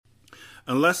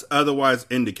Unless otherwise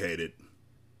indicated,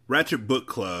 Ratchet Book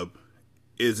Club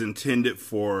is intended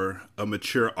for a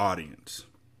mature audience.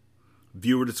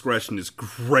 Viewer discretion is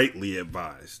greatly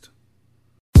advised.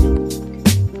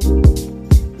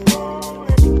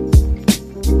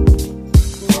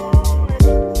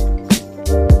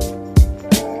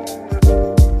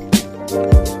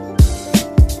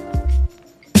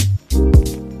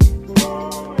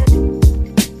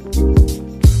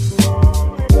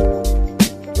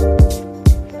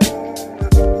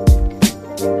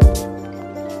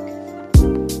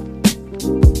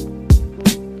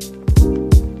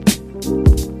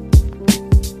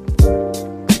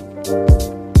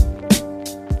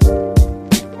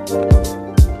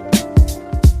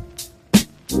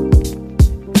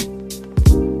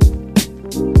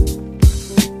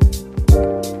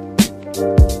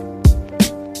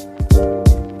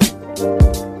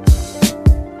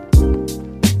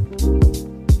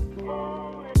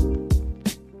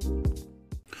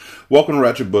 Welcome to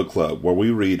Ratchet Book Club, where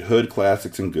we read hood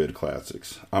classics and good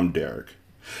classics. I'm Derek.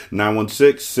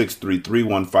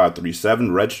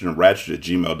 916-633-1537, registered and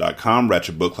ratchet@gmail.com,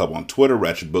 Ratchet Book Club on Twitter,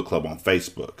 Ratchet Book Club on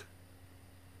Facebook.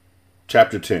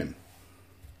 Chapter 10.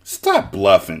 Stop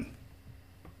bluffing.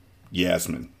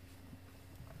 Yasmin.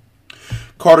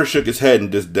 Carter shook his head in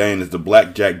disdain as the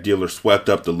blackjack dealer swept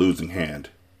up the losing hand.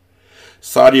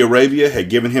 Saudi Arabia had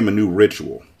given him a new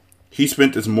ritual. He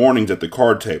spent his mornings at the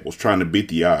card tables trying to beat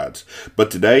the odds, but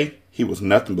today he was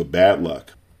nothing but bad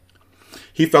luck.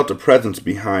 He felt a presence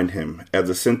behind him as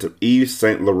a scent of Yves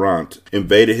Saint Laurent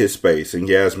invaded his space and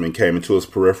Yasmin came into his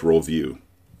peripheral view.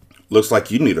 "Looks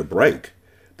like you need a break.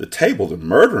 The tables are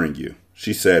murdering you,"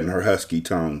 she said in her husky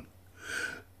tone.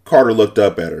 Carter looked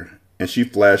up at her, and she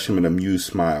flashed him an amused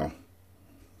smile.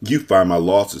 "You find my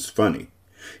losses funny,"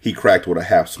 he cracked with a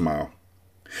half smile.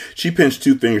 She pinched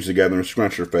two fingers together and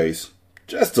scrunched her face.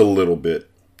 "Just a little bit.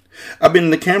 I've been in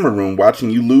the camera room watching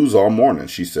you lose all morning,"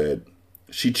 she said.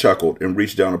 She chuckled and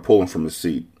reached down to pull him from his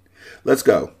seat. "Let's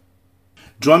go."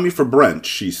 "Join me for brunch,"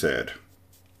 she said.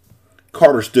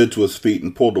 Carter stood to his feet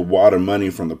and pulled a wad of money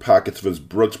from the pockets of his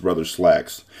Brooks Brothers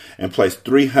slacks and placed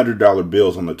 $300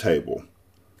 bills on the table.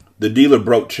 The dealer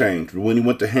broke change, but when he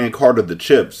went to hand Carter the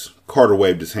chips, Carter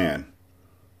waved his hand.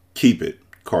 "Keep it,"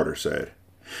 Carter said.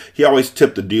 He always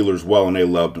tipped the dealers well and they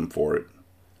loved him for it.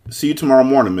 "See you tomorrow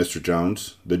morning, Mr.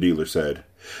 Jones," the dealer said,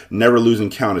 never losing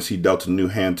count as he dealt a new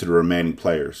hand to the remaining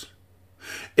players.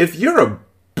 If you're a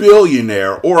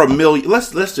billionaire or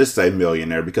let's just say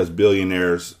millionaire, because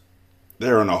billionaires,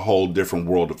 they're in a whole different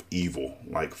world of evil.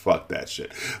 Like, fuck that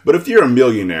shit. But if you're a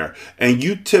millionaire and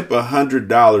you tip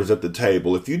 $100 at the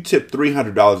table, if you tip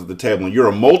 $300 at the table and you're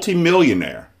a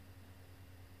multi-millionaire,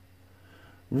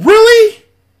 really?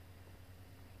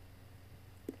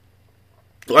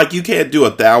 Like, you can't do a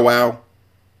thou wow?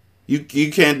 You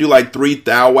can't do like 3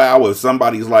 thou wow if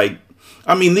somebody's like...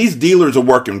 I mean, these dealers are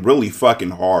working really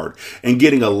fucking hard and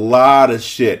getting a lot of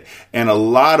shit. And a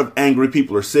lot of angry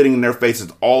people are sitting in their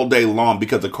faces all day long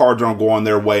because the cards aren't going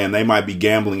their way and they might be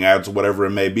gambling ads or whatever it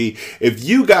may be. If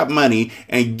you got money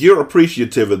and you're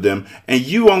appreciative of them and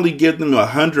you only give them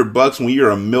 $100 when you're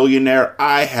a millionaire,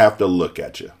 I have to look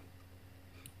at you.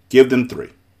 Give them 3.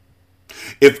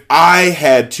 If I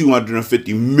had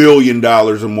 $250 million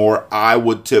or more, I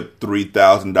would tip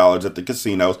 $3,000 at the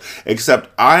casinos. Except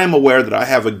I am aware that I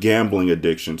have a gambling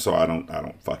addiction, so I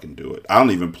don't fucking do it. I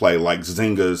don't even play like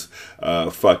Zynga's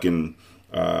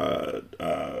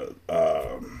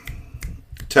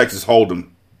Texas Hold'em,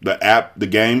 the app, the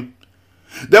game.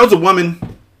 There was a woman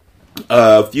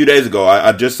a few days ago.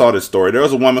 I just saw this story. There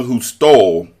was a woman who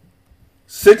stole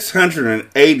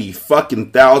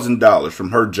 $680,000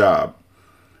 from her job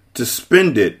to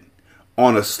spend it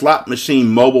on a slot machine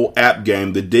mobile app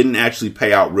game that didn't actually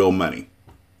pay out real money.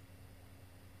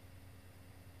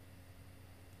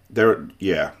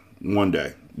 One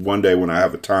day when I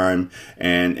have a time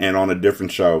and on a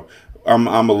different show, I'm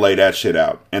gonna lay that shit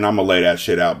out. And I'm gonna lay that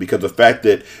shit out because the fact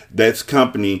that this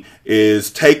company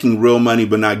is taking real money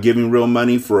but not giving real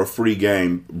money for a free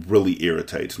game really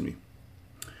irritates me.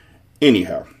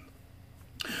 Anyhow,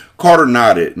 Carter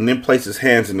nodded and then placed his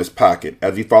hands in his pocket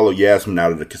as he followed Yasmin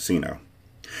out of the casino.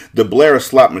 The blare of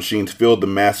slot machines filled the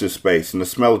massive space and the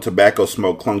smell of tobacco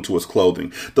smoke clung to his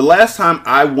clothing. The last time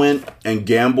I went and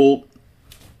gambled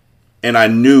and I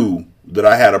knew that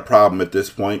I had a problem at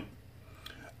this point,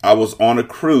 I was on a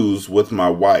cruise with my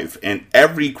wife, and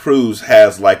every cruise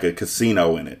has like a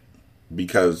casino in it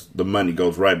because the money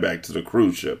goes right back to the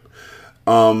cruise ship.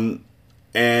 And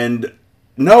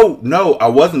no, I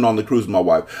wasn't on the cruise with my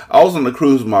wife. I was on the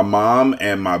cruise with my mom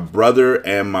and my brother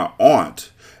and my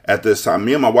aunt at this time.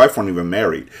 Me and my wife weren't even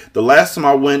married. The last time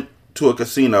I went to a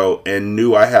casino and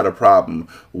knew I had a problem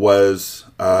was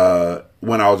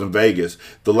when I was in Vegas.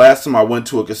 The last time I went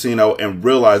to a casino and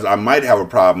realized I might have a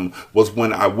problem was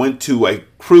when I went to a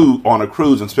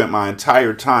cruise and spent my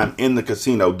entire time in the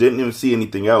casino, didn't even see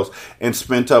anything else, and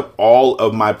spent up all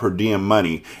of my per diem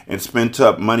money and spent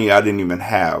up money I didn't even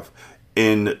have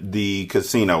in the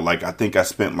casino. Like, I think I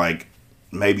spent like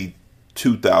maybe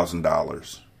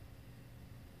 $2,000.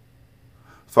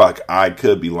 Fuck, I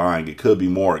could be lying. It could be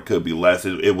more. It could be less.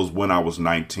 It was when I was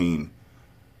 19.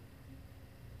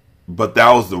 But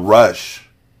that was the rush.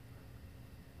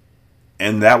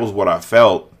 And that was what I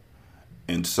felt.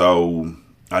 And so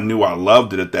I knew I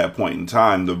loved it at that point in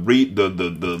time.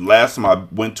 The last time I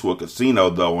went to a casino,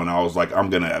 though, and I was like, I'm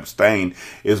going to abstain,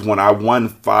 is when I won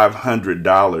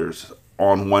 $500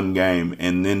 on one game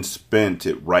and then spent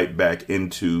it right back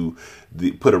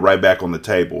put it right back on the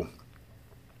table.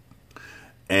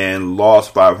 And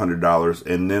lost $500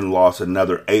 and then lost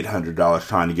another $800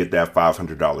 trying to get that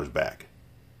 $500 back.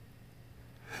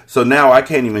 So now I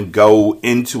can't even go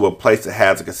into a place that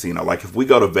has a casino. Like if we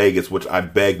go to Vegas, which I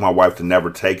beg my wife to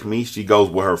never take me, she goes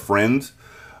with her friends.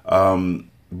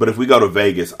 But if we go to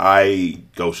Vegas, I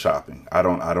go shopping. I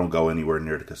don't go anywhere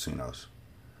near the casinos.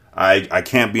 I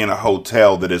can't be in a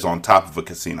hotel that is on top of a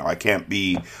casino. I can't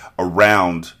be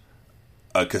around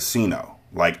a casino.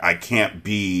 Like I can't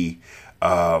be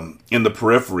in the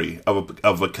periphery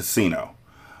of a casino.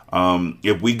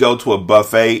 If we go to a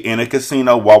buffet in a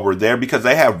casino while we're there, because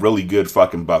they have really good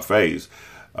fucking buffets,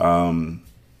 I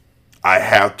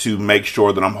have to make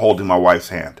sure that I'm holding my wife's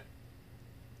hand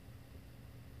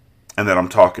and that I'm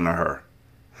talking to her,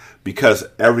 because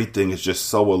everything is just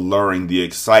so alluring. The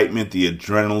excitement, the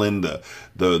adrenaline,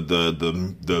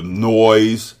 the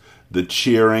noise, the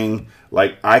cheering.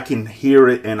 Like I can hear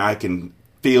it and I can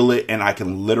feel it, and I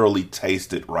can literally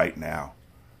taste it right now.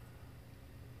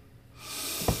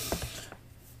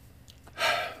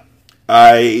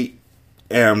 I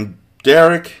am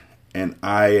Derek, and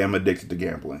I am addicted to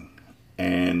gambling.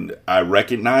 And I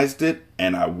recognized it,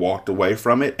 and I walked away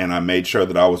from it, and I made sure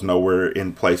that I was nowhere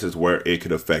in places where it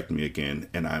could affect me again,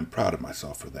 and I'm proud of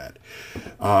myself for that.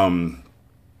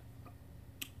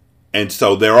 And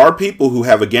so there are people who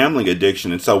have a gambling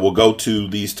addiction, and so we'll go to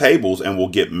these tables and we'll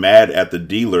get mad at the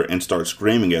dealer and start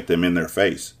screaming at them in their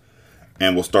face.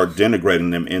 And we'll start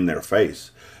denigrating them in their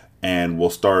face. And we'll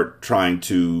start trying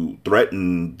to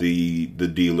threaten the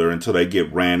dealer until they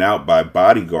get ran out by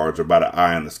bodyguards or by the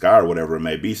eye in the sky or whatever it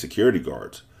may be, security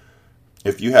guards.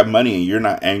 If you have money and you're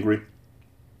not angry,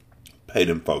 pay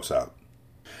them folks out.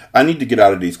 I need to get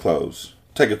out of these clothes.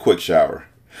 Take a quick shower.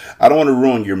 I don't want to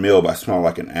ruin your meal by smelling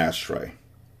like an ashtray.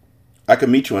 I can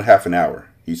meet you in half an hour,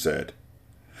 he said.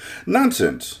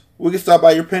 Nonsense. We can stop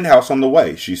by your penthouse on the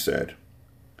way, she said.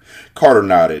 Carter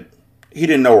nodded. He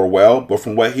didn't know her well, but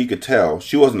from what he could tell,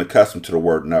 she wasn't accustomed to the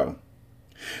word no.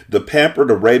 The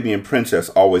pampered Arabian princess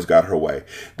always got her way.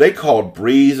 They called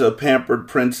Breeze a pampered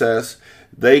princess.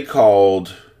 They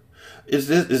called... Is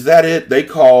that it? They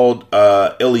called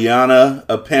Ileana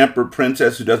a pampered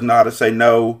princess who doesn't know how to say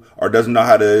no or doesn't know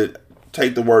how to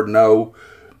take the word no.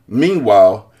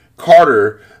 Meanwhile,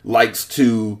 Carter likes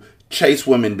to chase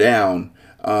women down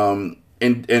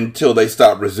until they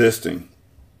stop resisting.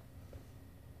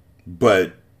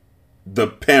 But the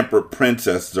pampered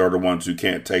princesses are the ones who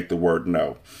can't take the word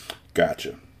no.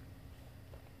 Gotcha.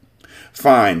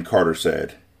 Fine, Carter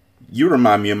said. You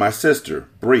remind me of my sister,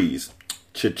 Breeze.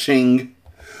 Cha-ching.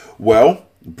 Well,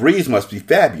 Breeze must be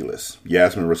fabulous,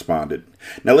 Yasmin responded.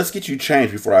 Now let's get you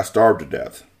changed before I starve to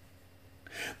death.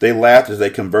 They laughed as they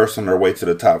conversed on their way to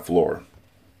the top floor.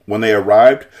 When they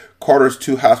arrived, Carter's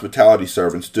two hospitality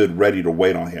servants stood ready to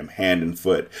wait on him, hand and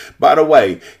foot. By the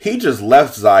way, he just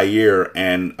left Zaire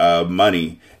and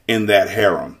Money in that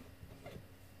harem.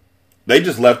 They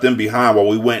just left them behind while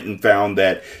we went and found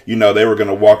that, they were going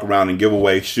to walk around and give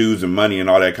away shoes and money and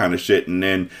all that kind of shit. And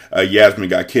then Yasmin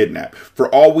got kidnapped. For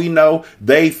all we know,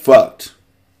 they fucked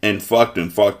and fucked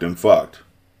and fucked and fucked.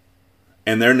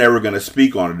 And they're never going to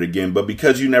speak on it again. But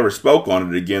because you never spoke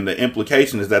on it again, the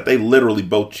implication is that they literally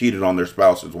both cheated on their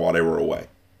spouses while they were away.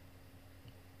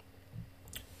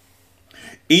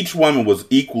 Each woman was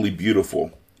equally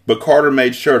beautiful, but Carter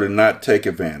made sure to not take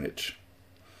advantage.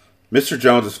 Mr.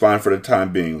 Jones is fine for the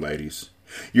time being, ladies.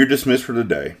 You're dismissed for the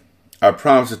day. I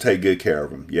promise to take good care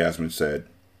of him, Yasmin said.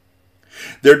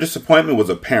 Their disappointment was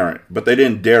apparent, but they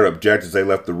didn't dare object as they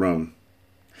left the room.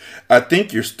 I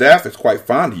think your staff is quite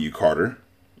fond of you, Carter,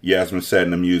 Yasmin said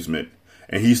in amusement.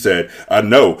 And he said, I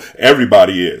know,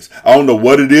 everybody is. I don't know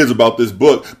what it is about this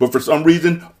book, but for some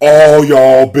reason, all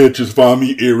y'all bitches find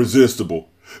me irresistible.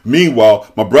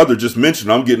 Meanwhile, my brother just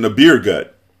mentioned I'm getting a beer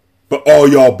gut. But all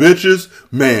y'all bitches,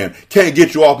 man, can't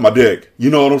get you off my dick. You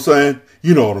know what I'm saying?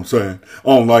 You know what I'm saying?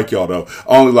 I don't like y'all, though.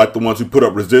 I only like the ones who put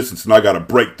up resistance, and I gotta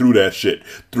break through that shit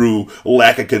through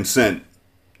lack of consent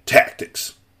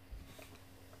tactics.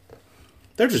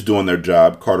 They're just doing their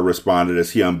job, Carter responded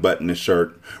as he unbuttoned his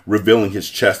shirt, revealing his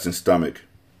chest and stomach.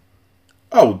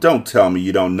 Oh, don't tell me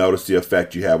you don't notice the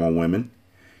effect you have on women.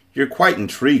 You're quite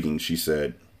intriguing, she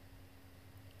said.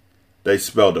 They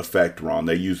spelled effect wrong.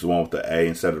 They used the one with the A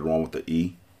instead of the one with the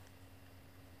E.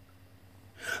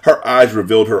 Her eyes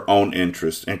revealed her own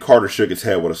interest, and Carter shook his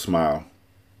head with a smile.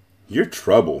 You're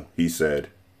trouble, he said.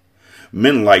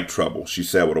 Men like trouble, she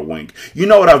said with a wink. You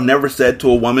know what I've never said to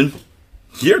a woman?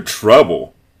 You're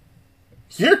trouble.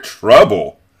 You're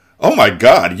trouble. Oh my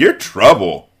God, you're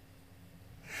trouble.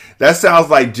 That sounds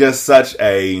like just such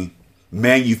a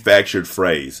manufactured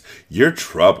phrase. You're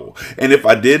trouble. And if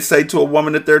I did say to a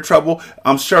woman that they're trouble,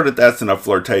 I'm sure that that's in a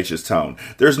flirtatious tone.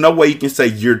 There's no way you can say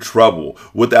you're trouble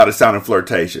without it sounding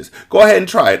flirtatious. Go ahead and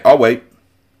try it. I'll wait.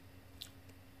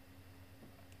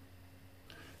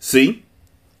 See?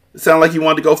 It sounded like you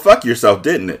wanted to go fuck yourself,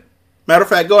 didn't it? Matter of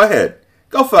fact, go ahead.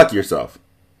 Go fuck yourself.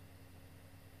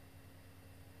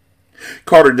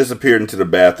 Carter disappeared into the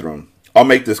bathroom. I'll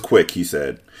make this quick, he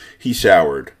said. He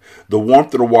showered. The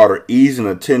warmth of the water easing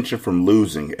the tension from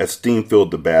losing as steam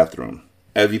filled the bathroom.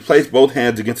 As he placed both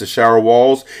hands against the shower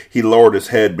walls, he lowered his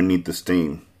head beneath the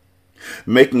steam.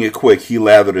 Making it quick, he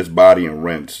lathered his body and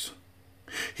rinsed.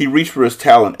 He reached for his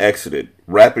towel and exited,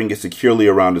 wrapping it securely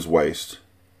around his waist.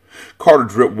 Carter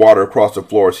dripped water across the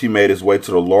floor as he made his way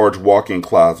to the large walk-in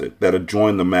closet that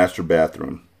adjoined the master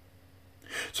bathroom.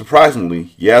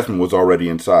 Surprisingly, Yasmin was already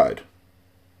inside.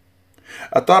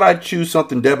 I thought I'd choose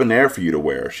something debonair for you to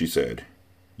wear, she said.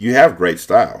 You have great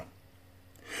style.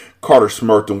 Carter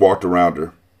smirked and walked around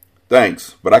her.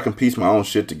 Thanks, but I can piece my own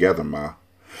shit together, Ma.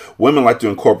 Women like to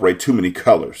incorporate too many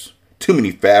colors, too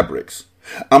many fabrics.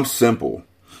 I'm simple.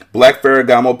 Black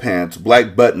Ferragamo pants,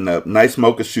 black button-up, nice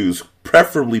mocha shoes,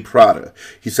 preferably Prada,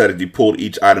 he said as he pulled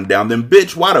each item down. Then,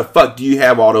 bitch, why the fuck do you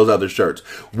have all those other shirts?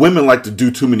 Women like to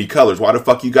do too many colors. Why the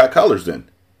fuck you got colors then?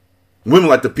 Women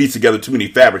like to piece together too many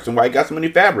fabrics. And why you got so many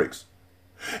fabrics?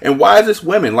 And why is this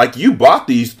women? Like, you bought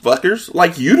these fuckers.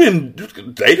 Like,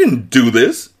 they didn't do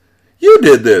this. You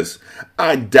did this.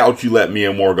 I doubt you let me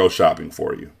and more go shopping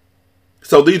for you.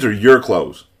 So these are your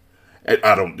clothes.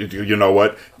 You know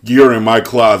what? You're in my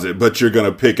closet, but you're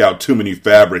going to pick out too many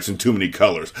fabrics and too many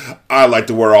colors. I like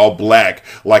to wear all black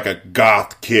like a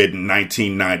goth kid in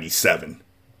 1997.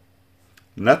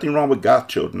 Nothing wrong with goth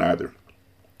children either.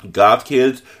 Goth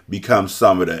kids become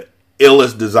some of the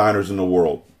illest designers in the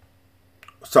world.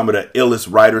 Some of the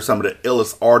illest writers, some of the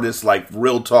illest artists, like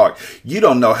real talk. You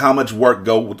don't know how much work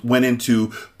went into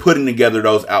putting together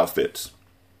those outfits.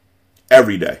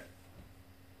 Every day.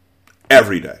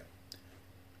 Every day.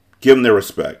 Give them their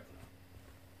respect.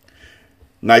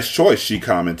 Nice choice, she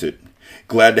commented.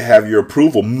 Glad to have your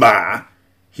approval, Ma,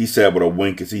 he said with a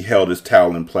wink as he held his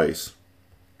towel in place.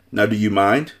 Now, do you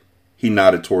mind? He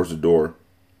nodded towards the door.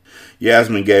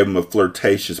 Yasmin gave him a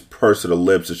flirtatious purse of the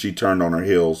lips as she turned on her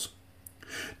heels.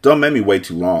 Don't make me wait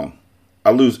too long.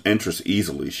 I lose interest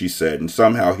easily, she said, and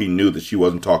somehow he knew that she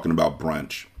wasn't talking about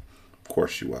brunch. Of course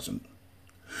she wasn't.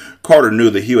 Carter knew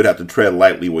that he would have to tread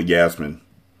lightly with Yasmin.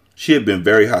 She had been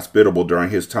very hospitable during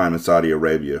his time in Saudi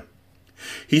Arabia.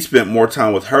 He spent more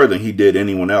time with her than he did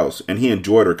anyone else, and he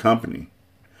enjoyed her company.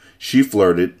 She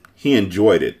flirted, he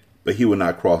enjoyed it, but he would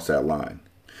not cross that line.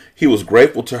 He was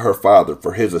grateful to her father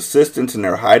for his assistance in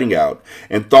their hiding out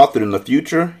and thought that in the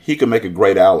future he could make a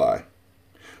great ally.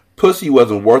 Pussy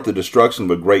wasn't worth the destruction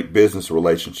of a great business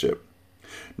relationship,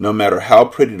 no matter how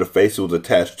pretty the face it was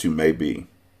attached to may be.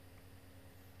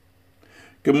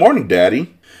 Good morning,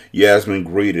 Daddy, Yasmin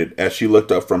greeted as she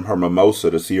looked up from her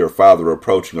mimosa to see her father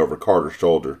approaching over Carter's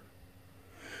shoulder.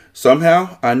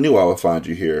 Somehow, I knew I would find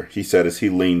you here, he said as he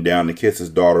leaned down to kiss his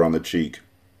daughter on the cheek.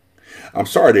 I'm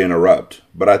sorry to interrupt,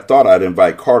 but I thought I'd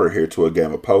invite Carter here to a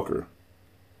game of poker.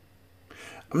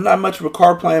 I'm not much of a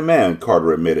card-playing man,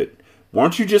 Carter admitted.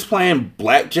 Weren't you just playing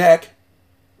blackjack?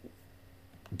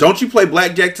 Don't you play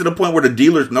blackjack to the point where the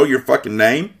dealers know your fucking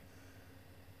name?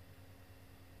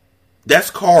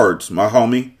 That's cards, my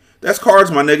homie. That's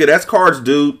cards, my nigga. That's cards,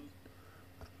 dude.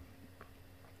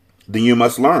 Then you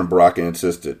must learn, Baraka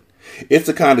insisted. It's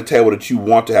the kind of table that you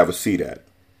want to have a seat at.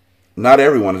 Not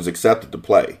everyone is accepted to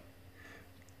play.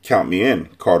 Count me in,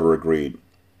 Carter agreed.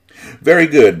 Very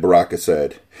good, Baraka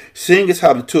said. Seeing as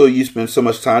how the two of you spend so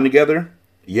much time together,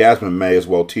 Yasmin may as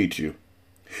well teach you.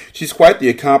 She's quite the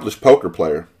accomplished poker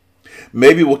player.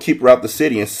 Maybe we'll keep her out the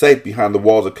city and safe behind the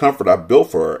walls of comfort I've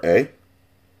built for her, eh?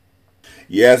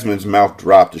 Yasmin's mouth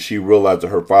dropped as she realized that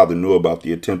her father knew about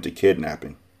the attempted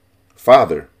kidnapping.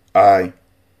 Father,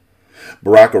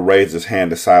 Baraka raised his hand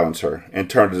to silence her and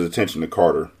turned his attention to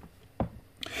Carter.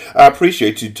 I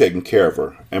appreciate you taking care of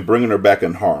her and bringing her back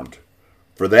unharmed.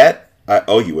 For that, I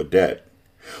owe you a debt.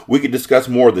 We could discuss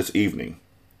more this evening.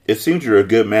 It seems you're a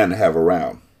good man to have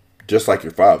around, just like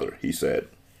your father, he said.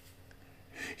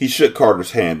 He shook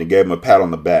Carter's hand and gave him a pat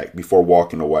on the back before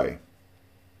walking away.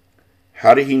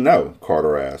 How did he know?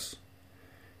 Carter asked.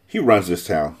 He runs this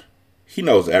town. He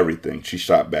knows everything, she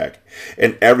shot back,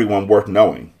 and everyone worth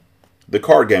knowing. The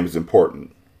card game is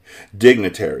important.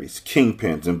 Dignitaries,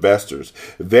 kingpins, investors,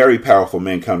 very powerful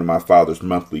men come to my father's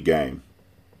monthly game.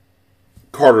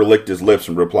 Carter licked his lips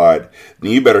and replied, Then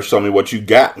you better show me what you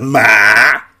got,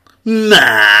 Ma!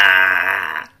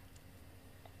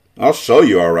 I'll show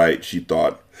you, all right, she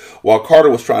thought. While Carter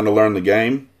was trying to learn the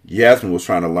game, Yasmin was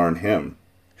trying to learn him.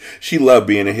 She loved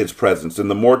being in his presence, and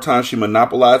the more time she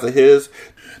monopolized of his,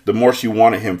 the more she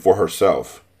wanted him for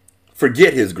herself.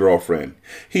 Forget his girlfriend.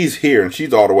 He's here, and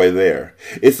she's all the way there.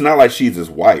 It's not like she's his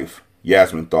wife,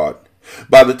 Yasmin thought.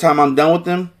 By the time I'm done with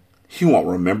him, he won't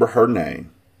remember her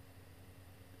name.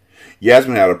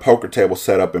 Yasmin had a poker table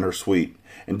set up in her suite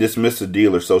and dismissed the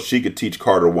dealer so she could teach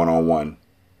Carter one-on-one.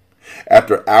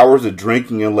 After hours of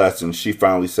drinking and lessons, she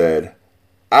finally said,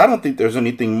 I don't think there's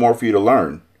anything more for you to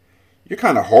learn. You're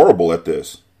kind of horrible at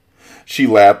this. She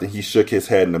laughed and he shook his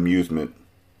head in amusement.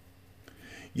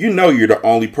 You know you're the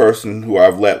only person who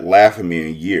I've let laugh at me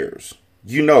in years.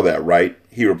 You know that, right?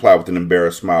 He replied with an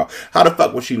embarrassed smile. How the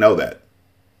fuck would she know that?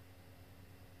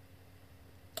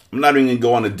 I'm not even going to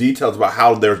go into details about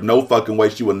how there's no fucking way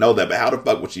she would know that, but how the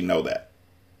fuck would she know that?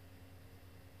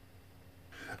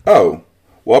 Oh,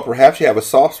 well, perhaps you have a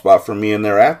soft spot for me in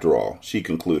there after all, she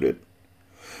concluded.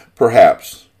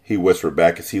 Perhaps, he whispered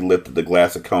back as he lifted the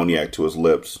glass of cognac to his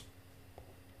lips.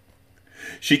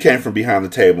 She came from behind the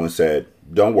table and said,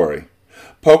 Don't worry.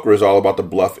 Poker is all about the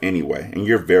bluff anyway, and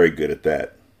you're very good at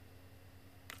that.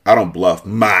 I don't bluff,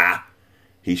 Ma,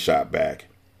 he shot back.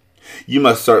 You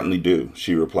must certainly do,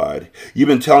 she replied. You've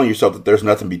been telling yourself that there's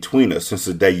nothing between us since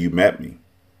the day you met me.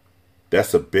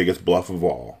 That's the biggest bluff of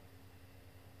all.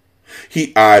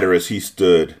 He eyed her as he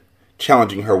stood,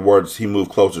 challenging her words as he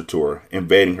moved closer to her,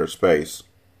 invading her space.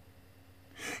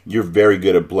 You're very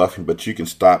good at bluffing, but you can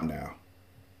stop now.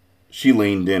 She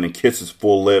leaned in and kissed his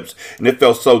full lips, and it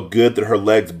felt so good that her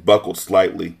legs buckled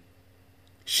slightly.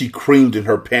 She creamed in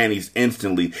her panties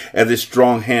instantly as his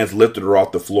strong hands lifted her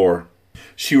off the floor.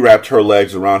 She wrapped her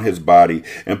legs around his body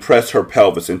and pressed her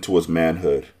pelvis into his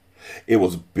manhood. It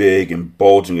was big and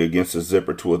bulging against the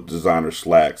zipper to his designer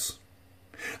slacks.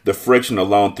 The friction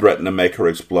alone threatened to make her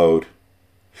explode.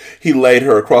 He laid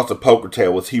her across the poker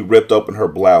table as he ripped open her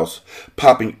blouse,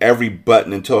 popping every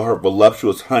button until her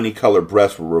voluptuous honey-colored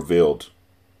breasts were revealed.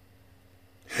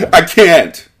 I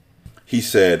can't, he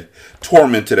said,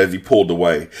 tormented as he pulled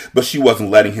away, but she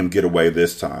wasn't letting him get away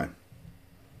this time.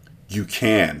 You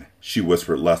can, she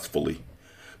whispered lustfully.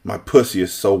 My pussy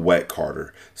is so wet,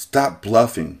 Carter. Stop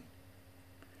bluffing.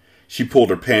 She pulled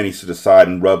her panties to the side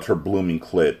and rubbed her blooming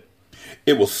clit.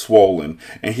 It was swollen,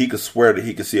 and he could swear that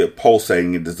he could see it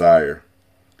pulsating in desire.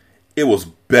 It was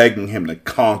begging him to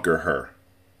conquer her.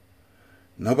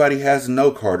 Nobody has to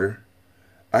know, Carter.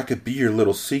 I could be your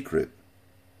little secret.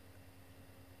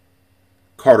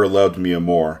 Carter loved Mia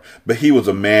more, but he was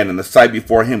a man, and the sight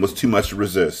before him was too much to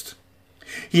resist.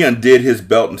 He undid his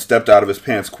belt and stepped out of his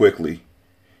pants quickly.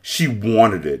 She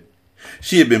wanted it.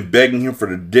 She had been begging him for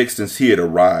the dick since he had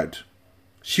arrived.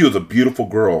 She was a beautiful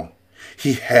girl.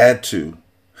 He had to.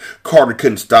 Carter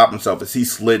couldn't stop himself as he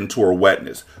slid into her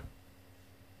wetness.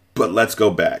 But let's go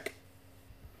back.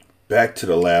 Back to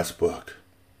the last book.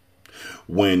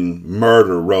 When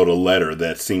Murder wrote a letter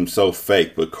that seemed so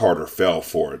fake, but Carter fell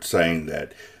for it, saying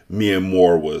that Mia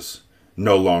Moore was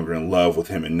no longer in love with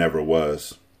him and never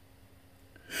was.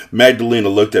 Magdalena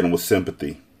looked at him with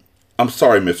sympathy. I'm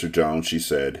sorry, Mr. Jones, she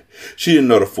said. She didn't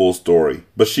know the full story,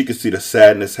 but she could see the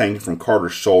sadness hanging from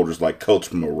Carter's shoulders like coats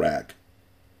from a rack.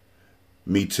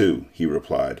 Me too, he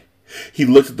replied. He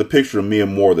looked at the picture of Mia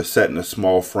Moore that sat in a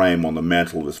small frame on the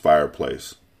mantel of his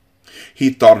fireplace.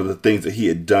 He thought of the things that he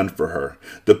had done for her,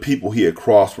 the people he had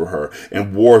crossed for her,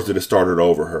 and wars that had started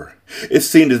over her. It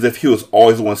seemed as if he was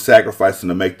always the one sacrificing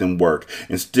to make them work,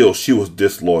 and still she was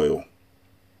disloyal.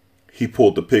 He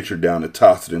pulled the picture down and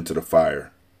tossed it into the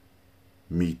fire.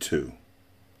 Me too.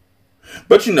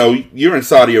 But you know, you're in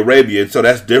Saudi Arabia, and so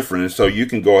that's different, and so you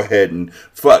can go ahead and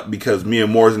fuck because Mia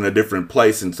Moore's in a different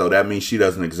place, and so that means she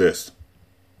doesn't exist.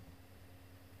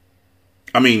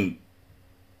 I mean,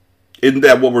 isn't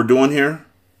that what we're doing here?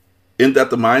 Isn't that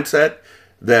the mindset?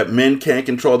 that men can't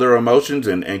control their emotions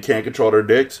and can't control their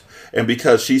dicks. And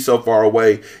because she's so far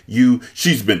away,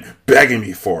 she's been begging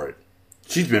me for it.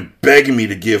 She's been begging me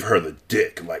to give her the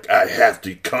dick. Like, I have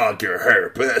to conquer her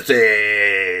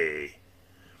pussy.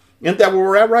 Isn't that where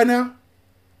we're at right now?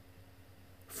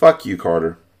 Fuck you,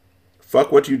 Carter.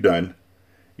 Fuck what you done.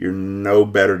 You're no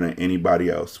better than anybody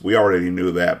else. We already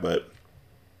knew that, but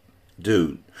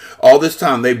dude, all this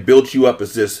time they built you up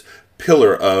as this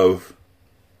pillar of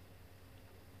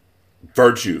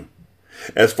virtue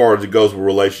as far as it goes with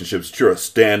relationships. You're a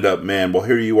stand-up man. Well,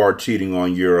 here you are cheating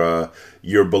on your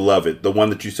beloved, the one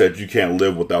that you said you can't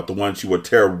live without, the one you would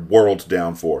tear worlds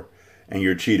down for, and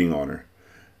you're cheating on her.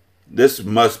 This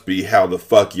must be how the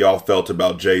fuck y'all felt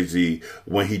about Jay-Z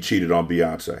when he cheated on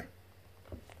Beyonce.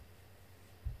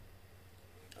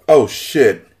 Oh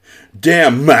shit.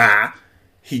 Damn, ma!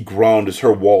 He groaned as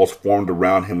her walls formed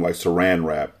around him like saran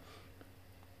wrap.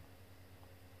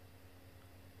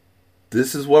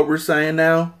 This is what we're saying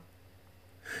now?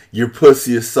 Your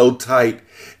pussy is so tight.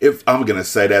 If I'm going to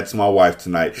say that to my wife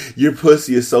tonight. Your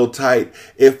pussy is so tight,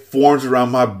 it forms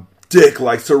around my dick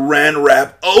like saran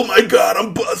wrap. Oh my God,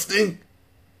 I'm busting.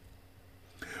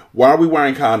 Why are we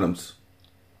wearing condoms?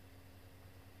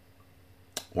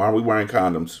 Why are we wearing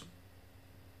condoms?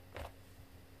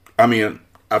 I mean,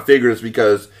 I figure it's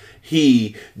because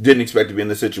he didn't expect to be in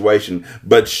this situation,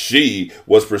 but she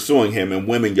was pursuing him, and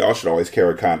women, y'all should always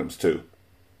carry condoms too.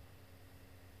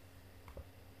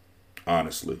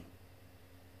 Honestly.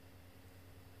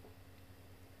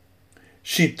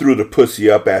 She threw the pussy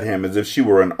up at him as if she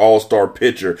were an all-star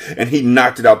pitcher, and he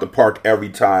knocked it out the park every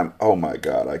time. Oh my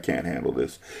God, I can't handle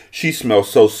this. She smelled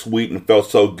so sweet and felt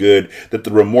so good that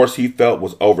the remorse he felt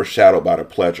was overshadowed by the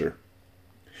pleasure.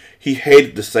 He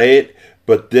hated to say it,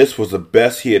 but this was the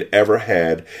best he had ever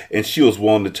had, and she was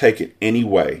willing to take it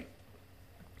anyway.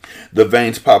 The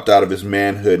veins popped out of his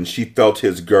manhood, and she felt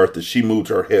his girth as she moved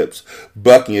her hips,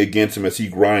 bucking against him as he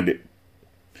grinded.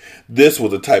 This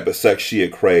was the type of sex she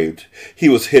had craved. He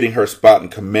was hitting her spot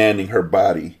and commanding her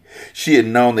body. She had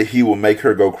known that he would make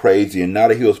her go crazy, and now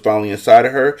that he was finally inside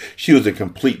of her, she was in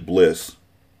complete bliss.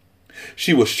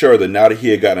 She was sure that now that he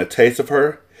had gotten a taste of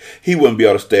her, he wouldn't be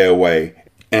able to stay away.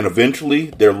 And eventually,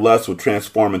 their lust would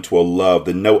transform into a love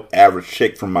that no average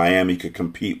chick from Miami could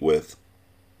compete with.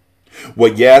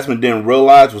 What Yasmin didn't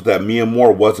realize was that Mia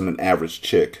Moore wasn't an average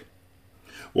chick.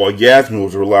 While Yasmin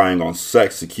was relying on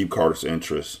sex to keep Carter's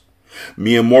interest,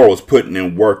 Mia Moore was putting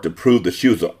in work to prove that she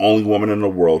was the only woman in the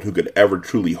world who could ever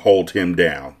truly hold him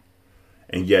down.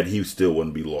 And yet he still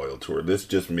wouldn't be loyal to her. This is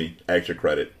just me. Extra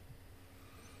credit.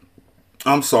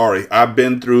 I'm sorry. I've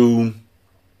been through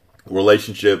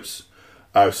relationships.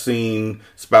 I've seen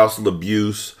spousal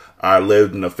abuse. I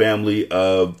lived in a family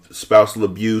of spousal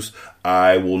abuse.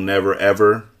 I will never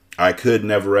ever. I could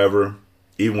never ever.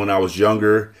 Even when I was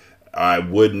younger, I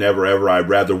would never ever. I'd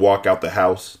rather walk out the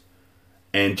house.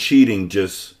 And cheating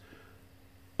just,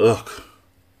 ugh.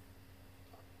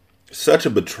 Such a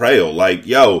betrayal. Like,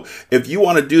 yo, if you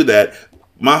want to do that,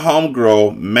 my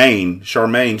homegirl,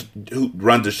 Charmaine, who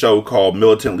runs a show called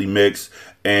Militantly Mixed,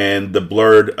 and the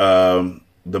Blurred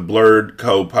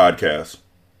Co podcast,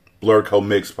 Blurred Co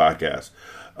Mix podcast,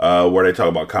 where they talk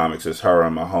about comics. It's her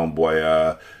and my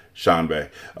homeboy, Sean Bay.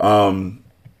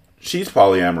 She's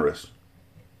polyamorous.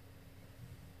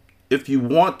 If you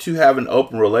want to have an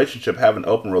open relationship, have an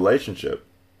open relationship.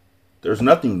 There's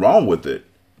nothing wrong with it.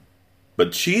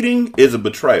 But cheating is a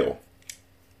betrayal.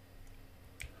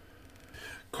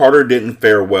 Carter didn't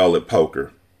fare well at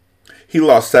poker. He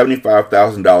lost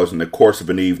 $75,000 in the course of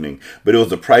an evening, but it was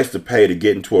the price to pay to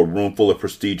get into a room full of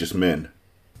prestigious men.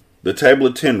 The table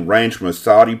of 10 ranged from a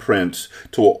Saudi prince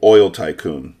to an oil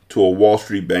tycoon to a Wall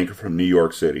Street banker from New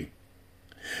York City.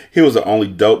 He was the only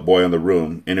dope boy in the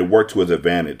room, and it worked to his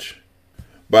advantage.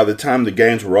 By the time the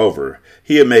games were over,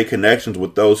 he had made connections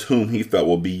with those whom he felt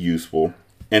would be useful,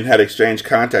 and had exchanged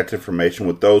contact information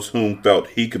with those whom felt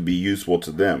he could be useful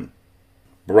to them.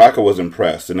 Baraka was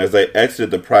impressed, and as they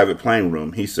exited the private playing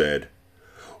room, he said,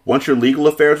 "Once your legal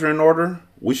affairs are in order,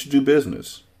 we should do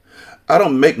business. I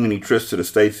don't make many trips to the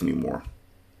States anymore.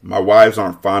 My wives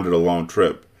aren't fond of the long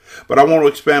trip, but I want to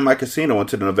expand my casino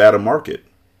into the Nevada market."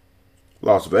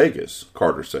 "Las Vegas,"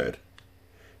 Carter said.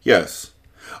 "Yes,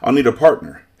 I'll need a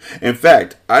partner. In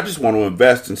fact, I just want to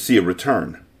invest and see a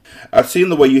return. I've seen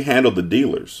the way you handle the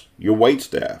dealers, your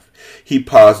waitstaff." He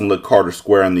paused and looked Carter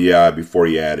square in the eye before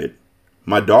he added,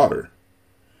 "My daughter.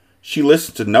 She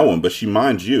listens to no one, but she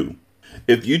minds you.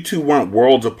 If you two weren't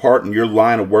worlds apart and your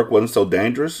line of work wasn't so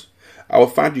dangerous, I would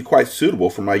find you quite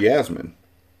suitable for my Yasmin."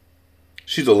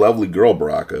 "She's a lovely girl,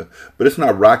 Baraka, but it's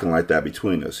not rocking like that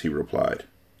between us," he replied.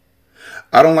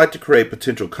 I don't like to create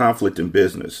potential conflict in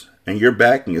business, and your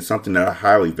backing is something that I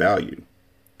highly value.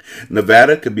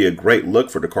 Nevada could be a great look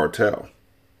for the cartel.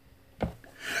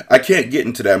 I can't get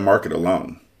into that market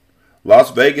alone.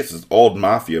 Las Vegas is old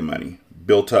Mafia money,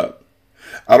 built up.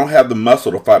 I don't have the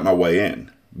muscle to fight my way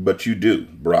in, but you do,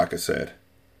 Baraka said.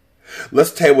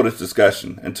 Let's table this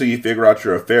discussion until you figure out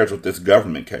your affairs with this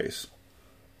government case.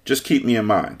 Just keep me in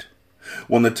mind.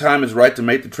 When the time is right to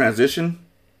make the transition,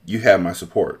 you have my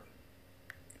support.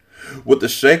 With the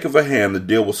shake of a hand, the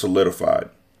deal was solidified.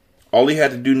 All he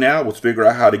had to do now was figure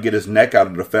out how to get his neck out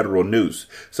of the federal noose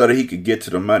so that he could get to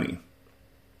the money.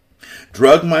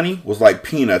 Drug money was like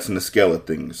peanuts in the scale of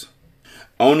things.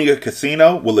 Owning a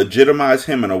casino will legitimize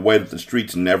him in a way that the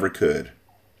streets never could.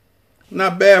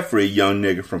 Not bad for a young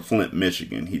nigga from Flint,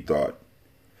 Michigan, he thought.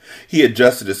 He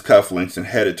adjusted his cufflinks and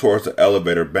headed towards the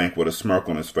elevator bank with a smirk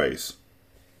on his face.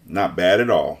 Not bad at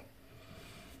all.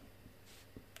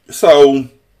 So,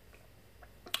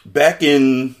 back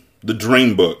in the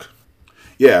Dream Book.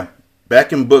 Yeah,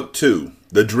 back in Book 2,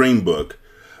 the Dream Book.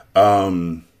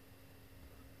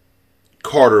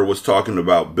 Carter was talking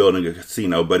about building a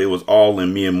casino, but it was all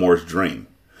in Mia Moore's dream.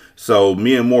 So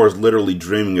Mia Moore is literally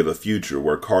dreaming of the future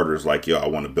where Carter's like, yo, I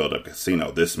want to build a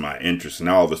casino. This is my interest. And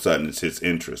all of a sudden it's his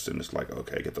interest. And it's like,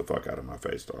 okay, get the fuck out of my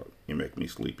face, dog. You make me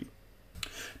sleepy.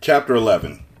 Chapter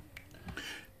 11.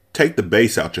 Take the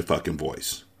bass out your fucking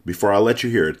voice before I let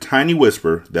you hear a tiny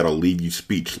whisper that'll leave you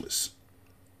speechless.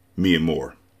 Mia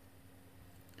Moore.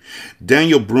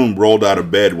 Daniel Broom rolled out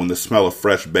of bed when the smell of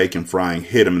fresh bacon frying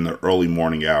hit him in the early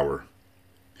morning hour.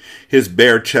 His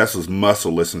bare chest was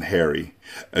muscleless and hairy,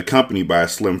 accompanied by a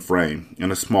slim frame and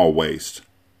a small waist.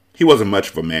 He wasn't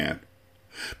much of a man,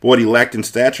 but what he lacked in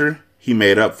stature, he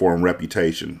made up for in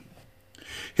reputation.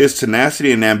 His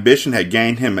tenacity and ambition had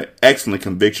gained him an excellent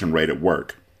conviction rate at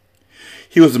work.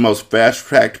 He was the most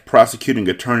fast-tracked prosecuting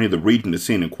attorney the region had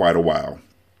seen in quite a while.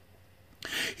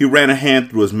 He ran a hand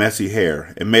through his messy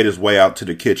hair and made his way out to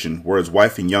the kitchen where his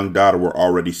wife and young daughter were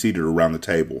already seated around the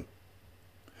table.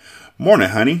 "Morning,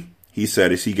 honey," he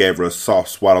said as he gave her a soft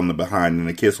swat on the behind and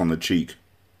a kiss on the cheek.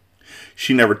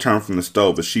 She never turned from the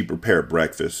stove as she prepared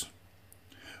breakfast.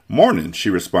 "Morning,"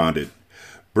 she responded.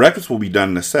 "Breakfast will be done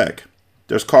in a sec.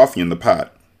 There's coffee in the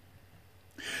pot."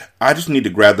 "I just need to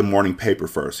grab the morning paper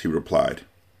first," he replied.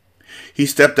 He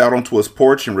stepped out onto his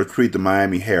porch and retrieved the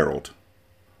Miami Herald.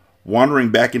 Wandering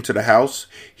back into the house,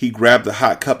 he grabbed the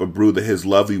hot cup of brew that his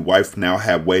lovely wife now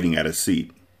had waiting at his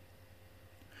seat.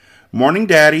 "Morning,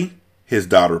 Daddy," his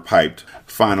daughter piped,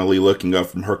 finally looking up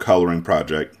from her coloring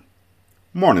project.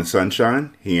 "Morning,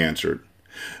 sunshine," he answered.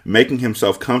 Making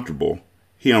himself comfortable,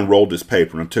 he unrolled his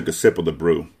paper and took a sip of the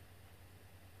brew.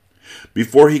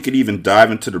 Before he could even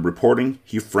dive into the reporting,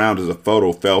 he frowned as a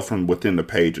photo fell from within the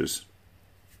pages.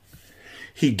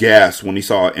 He gasped when he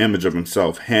saw an image of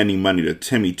himself handing money to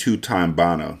Timmy two-time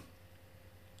Bono.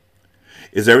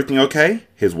 "Is everything okay?"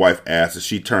 his wife asked as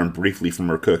she turned briefly from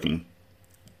her cooking.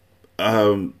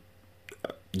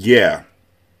 Yeah,"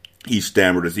 he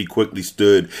stammered as he quickly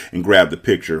stood and grabbed the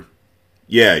picture.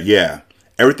 Yeah,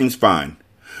 everything's fine.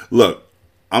 Look,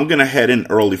 I'm gonna head in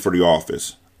early for the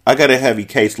office. I got a heavy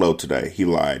caseload today," he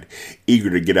lied, eager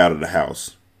to get out of the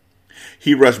house.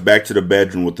 He rushed back to the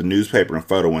bedroom with the newspaper and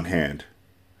photo in hand.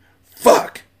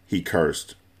 "Fuck!" he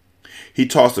cursed. He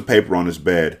tossed the paper on his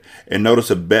bed and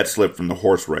noticed a bet slip from the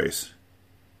horse race.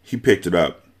 He picked it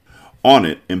up. On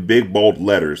it, in big bold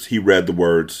letters, he read the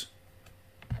words,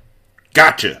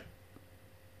 "Gotcha!"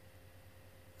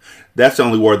 That's the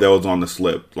only word that was on the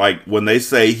slip. Like, when they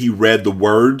say he read the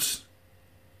words,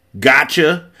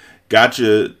 gotcha,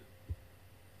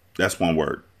 that's one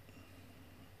word.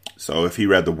 So if he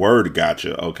read the word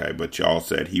gotcha, okay, but y'all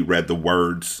said he read the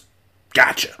words,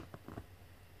 gotcha.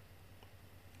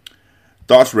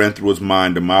 Thoughts ran through his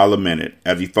mind a mile a minute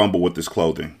as he fumbled with his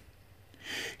clothing.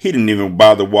 He didn't even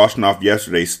bother washing off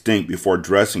yesterday's stink before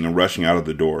dressing and rushing out of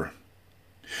the door.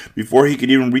 Before he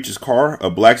could even reach his car, a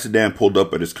black sedan pulled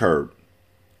up at his curb.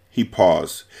 He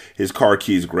paused, his car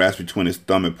keys grasped between his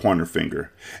thumb and pointer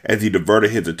finger, as he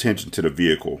diverted his attention to the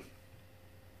vehicle.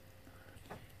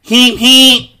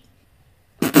 Heep!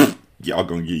 Y'all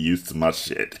gonna get used to my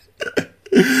shit.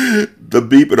 The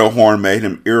beep of the horn made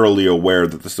him eerily aware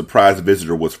that the surprise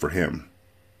visitor was for him.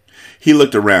 He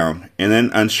looked around, and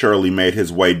then unsurely made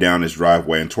his way down his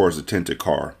driveway and towards the tinted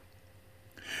car.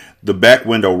 The back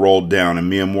window rolled down, and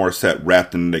Mia Moore sat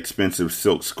wrapped in an expensive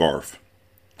silk scarf.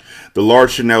 The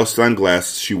large Chanel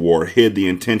sunglasses she wore hid the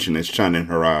intention that shone in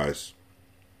her eyes.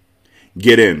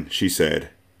 "Get in," she said,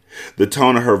 the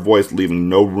tone of her voice leaving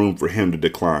no room for him to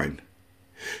decline.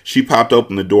 She popped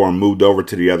open the door and moved over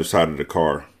to the other side of the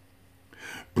car.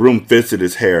 Broom fisted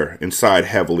his hair and sighed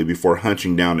heavily before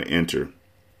hunching down to enter.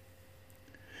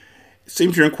 "It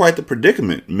seems you're in quite the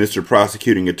predicament, Mr.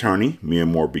 Prosecuting Attorney," Mia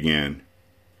Moore began.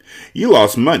 "You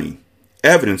lost money,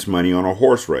 evidence money on a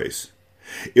horse race.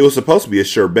 It was supposed to be a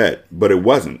sure bet, but it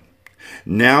wasn't.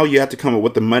 Now you have to come up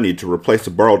with the money to replace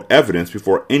the borrowed evidence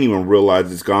before anyone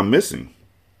realizes it's gone missing."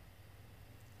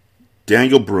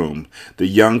 Daniel Broom, the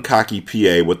young cocky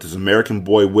PA with his American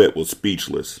boy wit, was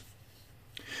speechless.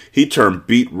 He turned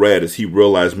beet red as he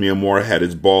realized Mia Moore had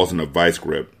his balls in a vice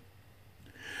grip.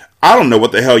 "I don't know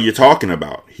what the hell you're talking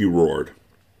about," he roared.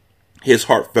 His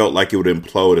heart felt like it would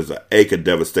implode as an ache of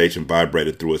devastation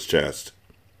vibrated through his chest.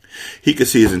 He could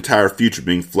see his entire future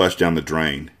being flushed down the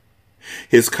drain.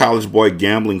 His college boy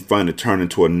gambling fund had turned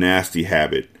into a nasty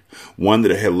habit, one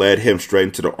that had led him straight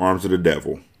into the arms of the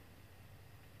devil.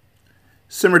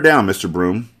 "Simmer down, Mr.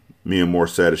 Broom," Mia Moore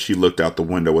said as she looked out the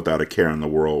window without a care in the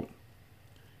world.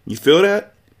 "You feel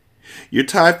that? Your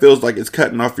tie feels like it's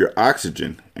cutting off your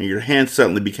oxygen, and your hands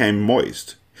suddenly became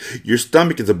moist. Your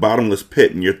stomach is a bottomless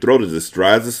pit, and your throat is as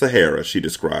dry as the Sahara," she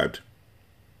described.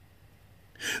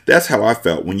 "That's how I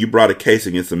felt when you brought a case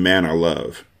against the man I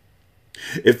love.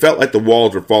 It felt like the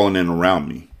walls were falling in around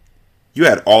me. You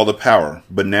had all the power,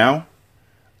 but now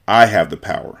I have the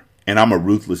power, and I'm a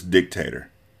ruthless dictator.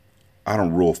 I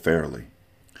don't rule fairly.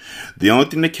 The only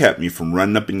thing that kept me from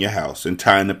running up in your house and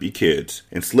tying up your kids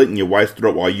and slitting your wife's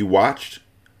throat while you watched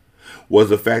was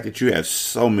the fact that you had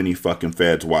so many fucking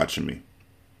feds watching me.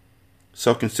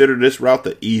 So consider this route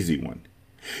the easy one.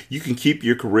 You can keep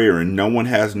your career and no one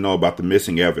has to know about the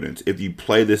missing evidence if you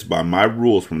play this by my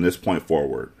rules from this point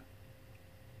forward."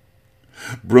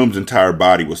 Broom's entire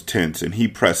body was tense, and he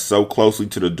pressed so closely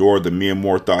to the door that Mia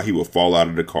Moore thought he would fall out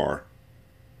of the car.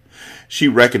 She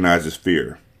recognized his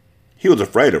fear. He was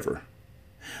afraid of her.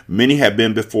 Many had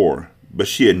been before, but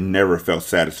she had never felt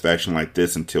satisfaction like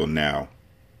this until now.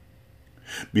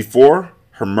 Before,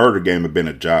 her murder game had been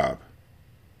a job.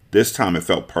 This time it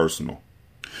felt personal.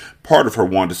 Part of her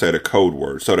wanted to say the code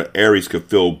word so that Ares could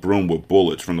fill Broom with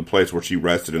bullets from the place where she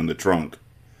rested in the trunk.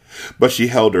 But she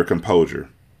held her composure.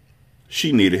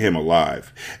 She needed him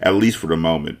alive, at least for the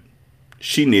moment.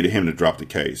 She needed him to drop the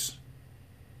case.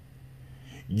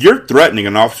 "You're threatening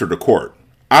an officer to court.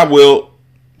 I will..."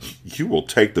 "You will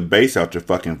take the bass out your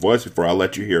fucking voice before I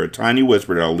let you hear a tiny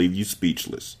whisper that'll leave you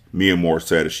speechless," Mia Moore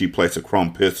said as she placed a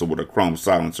chrome pistol with a chrome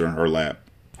silencer in her lap.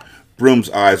 Broom's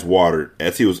eyes watered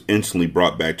as he was instantly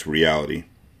brought back to reality.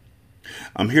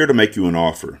 "I'm here to make you an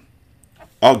offer.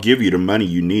 I'll give you the money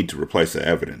you need to replace the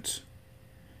evidence."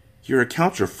 "Your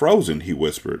accounts are frozen," he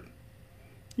whispered.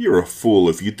 "You're a fool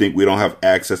if you think we don't have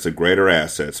access to greater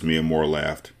assets," Mia Moore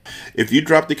laughed. "If you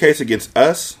drop the case against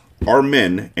us, our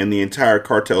men, and the entire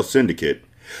cartel syndicate,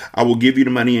 I will give you the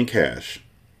money in cash.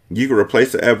 You can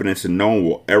replace the evidence and no one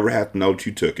will ever have to know that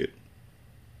you took it.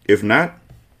 If not,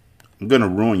 I'm going to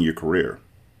ruin your career."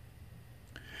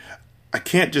 "I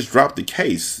can't just drop the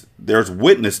case. There's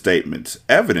witness statements,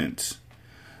 evidence."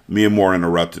 Mia Moore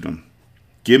interrupted him.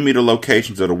 "Give me the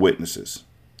locations of the witnesses.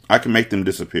 I can make them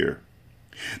disappear.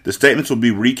 The statements will be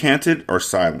recanted or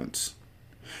silenced.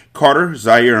 Carter,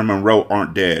 Zaire, and Monroe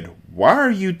aren't dead. Why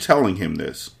are you telling him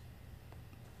this?"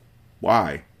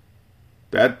 "Why?"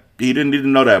 He didn't need to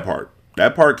know that part.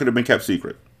 That part could have been kept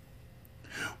secret.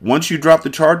 "Once you drop the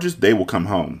charges, they will come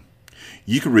home.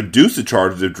 You can reduce the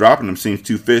charges if dropping them seems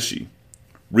too fishy.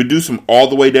 Reduce them all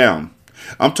the way down.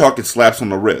 I'm talking slaps on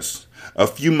the wrist. A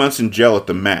few months in jail at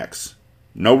the max.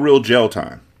 No real jail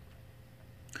time."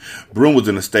 Broom was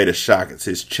in a state of shock as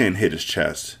his chin hit his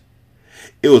chest.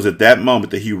 It was at that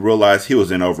moment that he realized he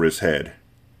was in over his head.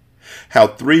 How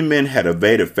 3 men had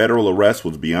evaded federal arrest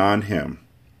was beyond him.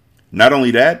 Not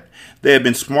only that, they had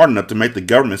been smart enough to make the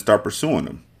government start pursuing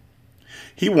them.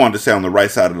 He wanted to stay on the right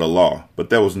side of the law, but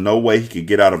there was no way he could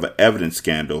get out of an evidence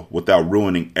scandal without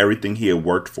ruining everything he had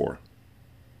worked for.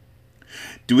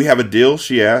 "Do we have a deal?"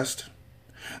 she asked.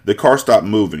 The car stopped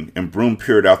moving, and Broom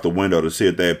peered out the window to see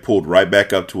if they had pulled right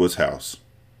back up to his house.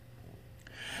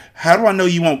 "How do I know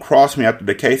you won't cross me after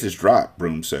the case is dropped?"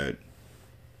 Broom said.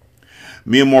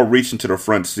 Mia Moore reached into the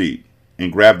front seat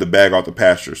and grabbed the bag off the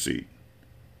passenger seat.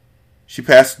 She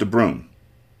passed it to Broom.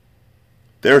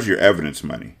 "There's your evidence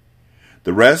money.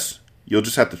 The rest, you'll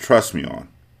just have to trust me on.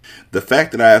 The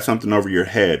fact that I have something over your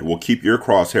head will keep your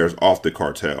crosshairs off the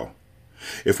cartel.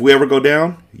 If we ever go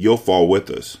down, you'll fall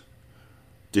with us."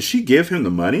 Did she give him the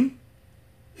money?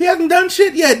 He hasn't done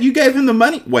shit yet. You gave him the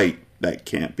money? Wait, that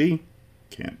can't be.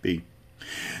 Can't be.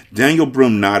 Daniel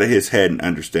Broom nodded his head in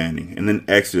understanding and then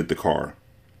exited the car.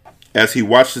 As he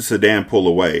watched the sedan pull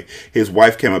away, his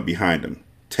wife came up behind him,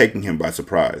 taking him by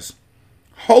surprise.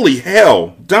 "Holy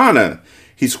hell, Donna!"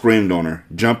 He screamed on her,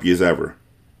 jumpy as ever.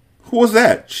 "Who was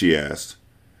that?" she asked.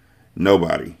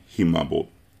 "Nobody," he mumbled.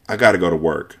 "I gotta go to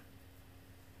work."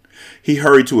 He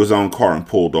hurried to his own car and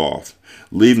pulled off,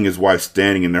 leaving his wife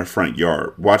standing in their front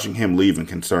yard, watching him leave in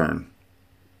concern.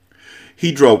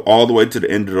 He drove all the way to the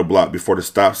end of the block before the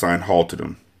stop sign halted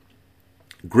him.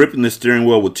 Gripping the steering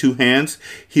wheel with 2 hands,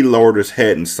 he lowered his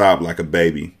head and sobbed like a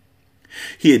baby.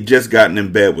 He had just gotten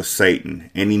in bed with Satan,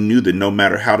 and he knew that no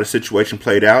matter how the situation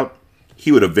played out,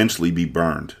 he would eventually be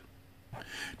burned.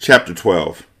 Chapter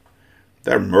 12.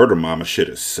 That murder mama shit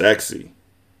is sexy.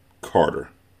 Carter.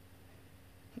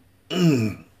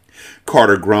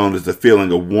 Carter groaned as the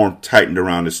feeling of warmth tightened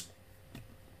around his...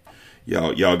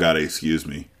 Y'all gotta excuse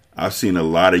me. I've seen a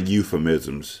lot of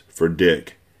euphemisms for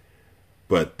dick,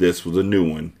 but this was a new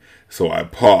one, so I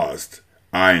paused.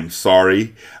 I am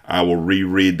sorry. I will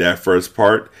reread that first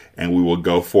part, and we will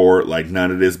go forward like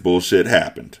none of this bullshit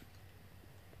happened.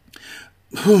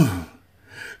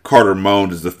 Carter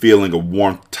moaned as the feeling of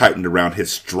warmth tightened around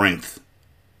his strength.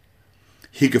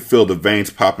 He could feel the veins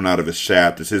popping out of his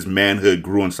shaft as his manhood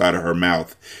grew inside of her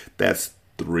mouth. That's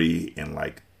 3 in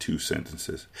 2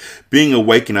 sentences. Being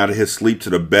awakened out of his sleep to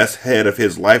the best head of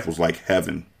his life was like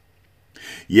heaven.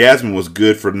 Yasmin was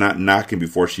good for not knocking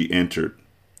before she entered.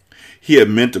 He had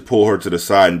meant to pull her to the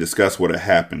side and discuss what had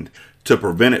happened, to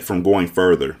prevent it from going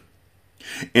further.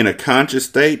 In a conscious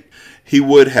state, he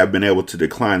would have been able to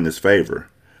decline this favor,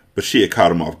 but she had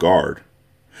caught him off guard.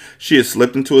 She had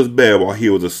slipped into his bed while he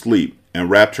was asleep and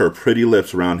wrapped her pretty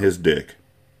lips around his dick.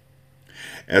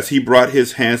 As he brought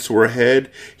his hands to her head,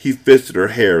 he fisted her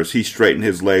hair as he straightened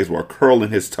his legs while curling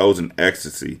his toes in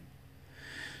ecstasy.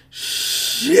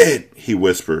 "Shit," he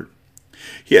whispered.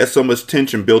 He had so much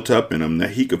tension built up in him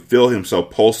that he could feel himself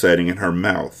pulsating in her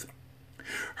mouth.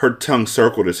 Her tongue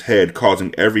circled his head,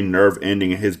 causing every nerve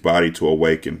ending in his body to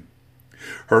awaken.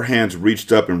 Her hands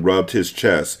reached up and rubbed his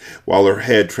chest, while her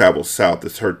head traveled south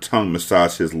as her tongue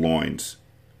massaged his loins.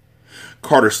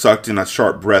 Carter sucked in a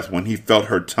sharp breath when he felt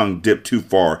her tongue dip too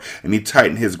far, and he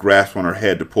tightened his grasp on her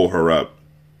head to pull her up.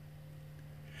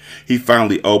 He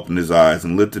finally opened his eyes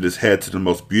and lifted his head to the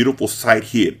most beautiful sight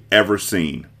he had ever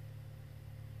seen.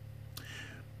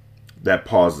 That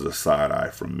pause is a side eye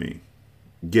from me.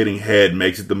 Getting head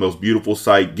makes it the most beautiful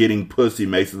sight. Getting pussy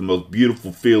makes it the most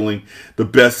beautiful feeling. The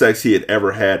best sex he had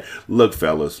ever had. Look,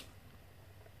 fellas,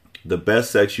 the best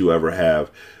sex you ever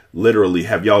have. Literally,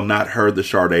 have y'all not heard the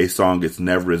Sade song, "It's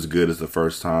Never As Good As the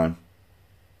First Time"?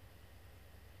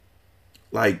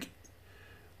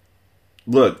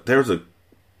 Look, there's a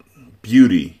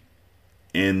beauty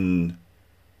in...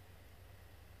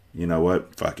 You know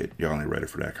what? Fuck it. Y'all ain't ready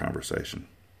for that conversation.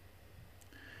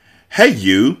 "Hey,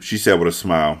 you," she said with a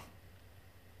smile.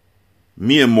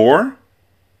 "Mia Moore?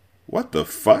 What the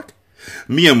fuck?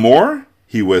 Mia Moore?"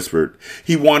 he whispered.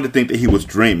 He wanted to think that he was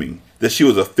dreaming, that she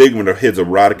was a figment of his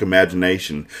erotic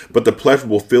imagination, but the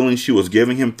pleasurable feeling she was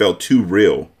giving him felt too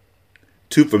real,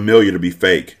 too familiar to be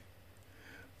fake.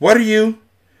 "What are you?"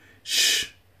 "Shh,"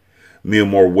 Mia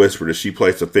Moore whispered as she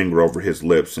placed a finger over his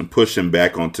lips and pushed him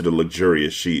back onto the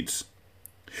luxurious sheets.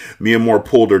 Mia Moore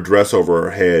pulled her dress over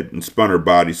her head and spun her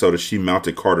body so that she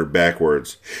mounted Carter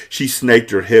backwards. She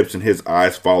snaked her hips and his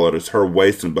eyes followed as her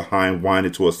waist and behind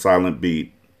whined to a silent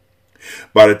beat.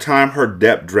 By the time her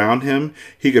depth drowned him,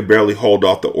 he could barely hold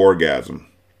off the orgasm.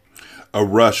 A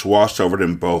rush washed over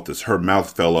them both as her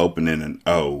mouth fell open in an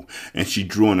O, and she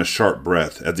drew in a sharp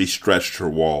breath as he stretched her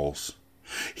walls.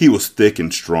 He was thick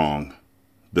and strong.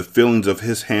 The feelings of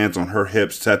his hands on her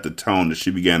hips set the tone as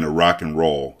she began to rock and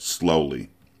roll, slowly.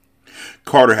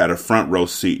 Carter had a front row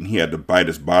seat, and he had to bite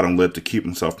his bottom lip to keep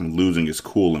himself from losing his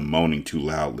cool and moaning too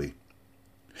loudly.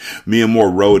 Mia Moore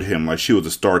rode him like she was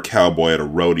a star cowboy at a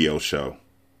rodeo show.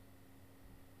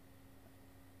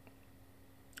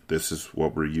 "This is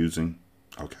what we're using?"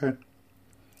 "Okay."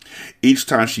 Each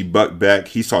time she bucked back,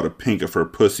 he saw the pink of her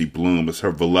pussy bloom as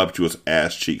her voluptuous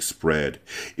ass cheeks spread.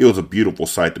 It was a beautiful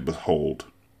sight to behold.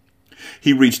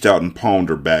 He reached out and palmed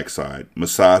her backside,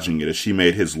 massaging it as she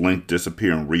made his length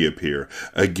disappear and reappear,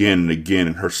 again and again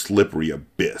in her slippery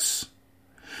abyss.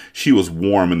 She was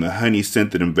warm, and the honey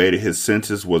scent that invaded his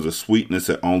senses was a sweetness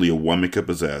that only a woman could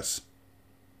possess.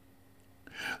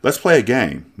 "Let's play a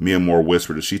game," Mia Moore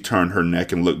whispered as she turned her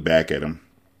neck and looked back at him.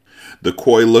 The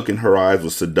coy look in her eyes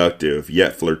was seductive,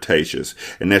 yet flirtatious,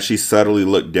 and as she subtly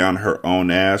looked down at her own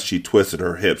ass, she twisted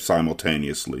her hips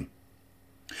simultaneously.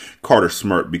 Carter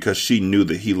smirked because she knew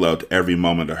that he loved every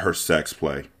moment of her sex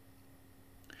play.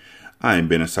 "I ain't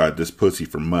been inside this pussy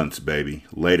for months, baby.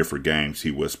 Later for games,"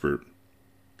 he whispered.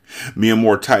 Mia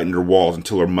Moore tightened her walls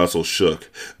until her muscles shook,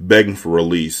 begging for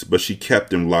release, but she kept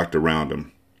them locked around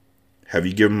him. Have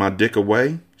you given my dick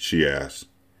away? She asked.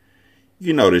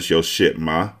 You know this your shit,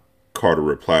 ma, Carter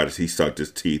replied as he sucked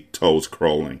his teeth, toes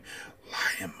curling.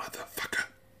 Lying motherfucker.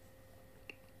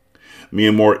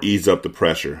 Mia Moore eased up the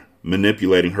pressure,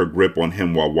 manipulating her grip on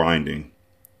him while winding.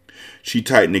 She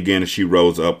tightened again as she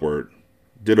rose upward.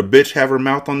 Did a bitch have her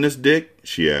mouth on this dick?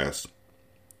 She asked.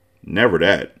 Never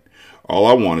that. All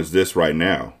I want is this right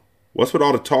now. What's with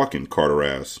all the talking? Carter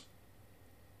asked.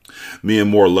 Mia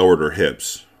Moore lowered her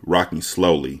hips, rocking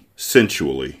slowly,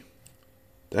 sensually.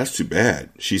 That's too bad,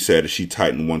 she said as she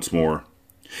tightened once more.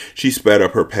 She sped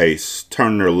up her pace,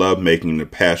 turning her love-making into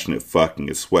passionate fucking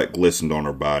as sweat glistened on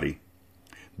her body.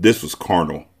 This was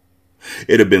carnal.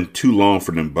 It had been too long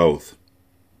for them both.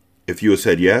 If you had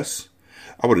said yes,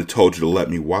 I would have told you to let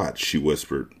me watch, she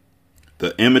whispered.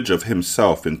 The image of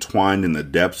himself entwined in the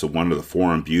depths of one of the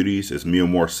foreign beauties as Mia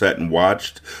Moore sat and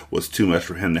watched was too much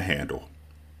for him to handle.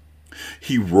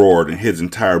 He roared and his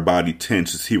entire body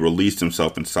tensed as he released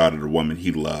himself inside of the woman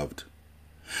he loved.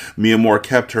 Mia Moore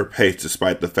kept her pace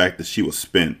despite the fact that she was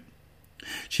spent.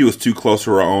 She was too close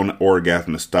to her own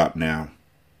orgasm to stop now.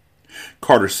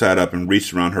 Carter sat up and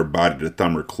reached around her body to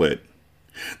thumb her clit.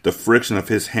 The friction of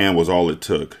his hand was all it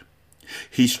took.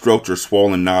 He stroked her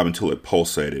swollen knob until it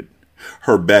pulsated.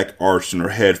 Her back arched and her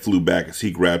head flew back as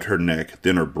he grabbed her neck,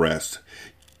 then her breast.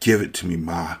 Give it to me,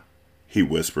 Ma, he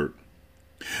whispered.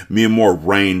 Mia Moore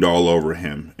rained all over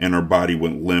him, and her body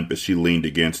went limp as she leaned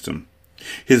against him.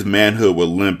 His manhood would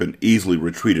limp and easily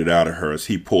retreated out of her as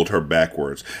he pulled her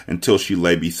backwards until she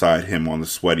lay beside him on the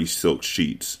sweaty silk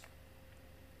sheets.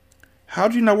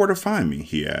 How'd you know where to find me?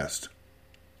 He asked.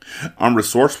 I'm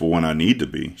resourceful when I need to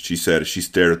be, she said as she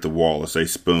stared at the wall as they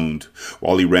spooned,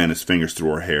 while he ran his fingers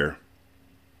through her hair.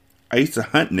 I used to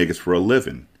hunt niggas for a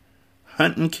living.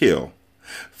 Hunt and kill.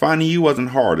 Finding you wasn't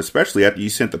hard, especially after you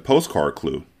sent the postcard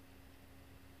clue.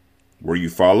 Were you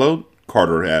followed?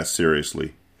 Carter asked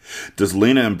seriously. Does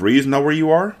Lena and Breeze know where you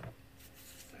are?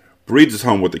 Breeze is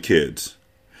home with the kids.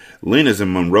 Lena's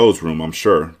in Monroe's room, I'm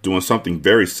sure, doing something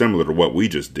very similar to what we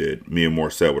just did, Mia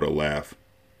Moore said with a laugh.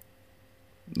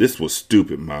 This was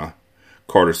stupid, Ma,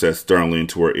 Carter said sternly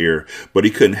into her ear, but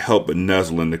he couldn't help but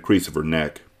nuzzle in the crease of her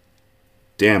neck.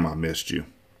 Damn, I missed you.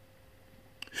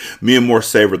 Mia Moore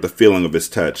savored the feeling of his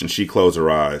touch, and she closed her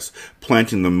eyes,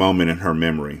 planting the moment in her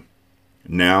memory.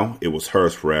 Now it was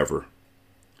hers forever.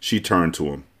 She turned to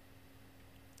him.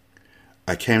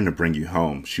 I came to bring you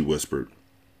home, she whispered.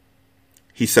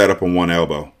 He sat up on one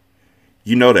elbow.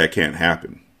 You know that can't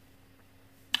happen.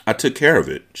 I took care of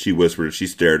it, she whispered as she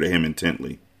stared at him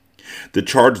intently. The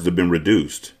charges have been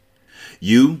reduced.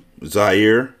 You,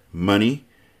 Zaire, money,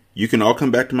 you can all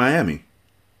come back to Miami.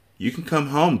 You can come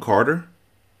home, Carter.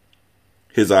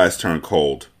 His eyes turned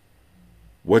cold.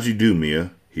 What'd you do,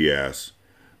 Mia? He asked.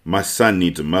 My son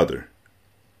needs a mother.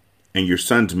 And your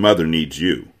son's mother needs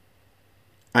you.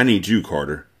 I need you,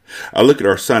 Carter. I look at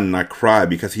our son and I cry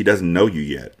because he doesn't know you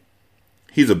yet.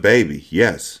 He's a baby,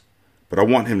 yes, but I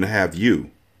want him to have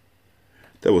you.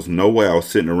 There was no way I was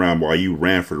sitting around while you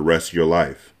ran for the rest of your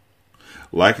life.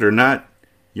 Like it or not,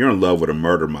 you're in love with a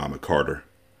murder mama, Carter.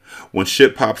 When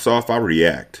shit pops off, I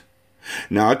react.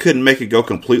 Now, I couldn't make it go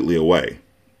completely away.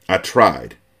 I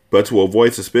tried, but to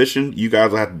avoid suspicion, you guys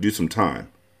will have to do some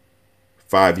time.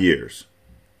 5 years.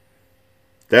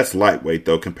 That's lightweight,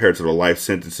 though, compared to the life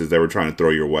sentences they were trying to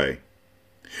throw your way.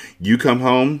 You come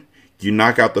home, you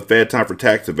knock out the Fed time for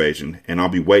tax evasion, and I'll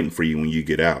be waiting for you when you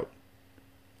get out.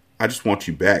 I just want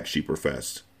you back, she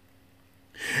professed.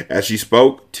 As she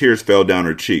spoke, tears fell down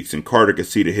her cheeks, and Carter could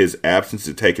see that his absence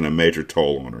had taken a major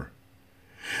toll on her.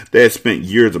 They had spent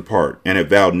years apart, and had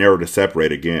vowed never to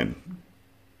separate again.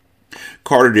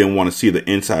 Carter didn't want to see the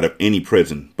inside of any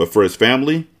prison, but for his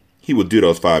family, he would do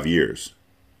those 5 years.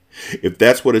 If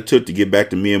that's what it took to get back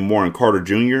to Mia Moore and Carter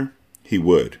Jr., he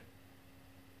would.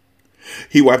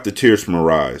 He wiped the tears from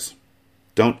her eyes.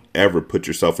 Don't ever put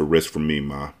yourself at risk for me,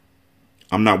 Ma.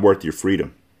 I'm not worth your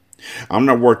freedom. I'm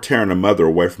not worth tearing a mother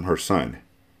away from her son.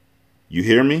 You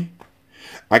hear me?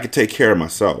 I can take care of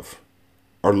myself.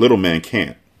 Our little man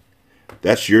can't.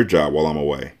 That's your job while I'm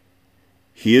away.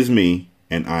 He is me,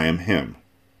 and I am him.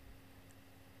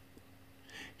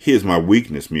 He is my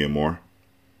weakness, Mia Moore.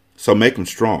 So make him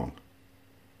strong.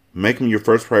 Make him your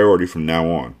first priority from now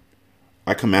on.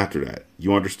 I come after that.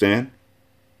 You understand?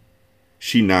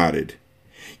 She nodded.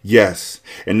 Yes,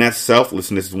 and that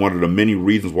selflessness is one of the many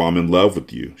reasons why I'm in love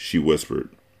with you, she whispered.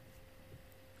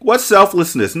 What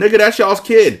selflessness? Nigga, that's y'all's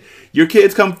kid. Your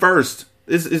kids come first.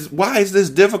 Why is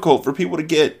this difficult for people to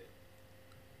get?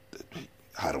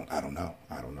 I don't know.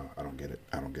 I don't get it.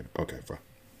 Okay, fine.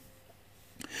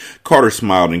 Carter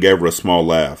smiled and gave her a small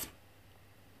laugh.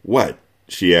 What?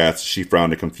 she asked as she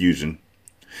frowned in confusion.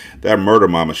 That murder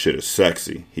mama shit is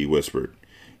sexy, he whispered.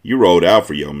 You rolled out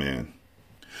for your man.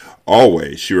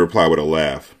 Always, she replied with a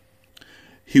laugh.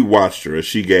 He watched her as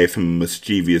she gave him a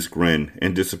mischievous grin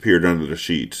and disappeared under the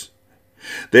sheets.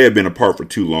 They had been apart for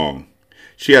too long.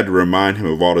 She had to remind him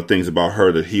of all the things about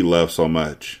her that he loved so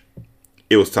much.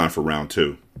 It was time for round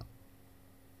 2.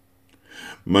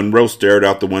 Monroe stared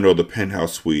out the window of the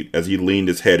penthouse suite as he leaned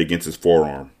his head against his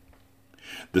forearm.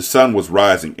 The sun was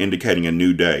rising, indicating a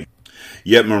new day.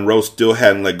 Yet Monroe still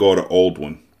hadn't let go of the old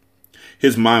one.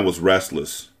 His mind was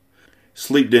restless.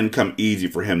 Sleep didn't come easy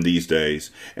for him these days,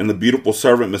 and the beautiful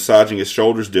servant massaging his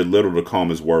shoulders did little to calm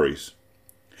his worries.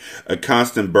 A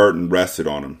constant burden rested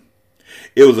on him.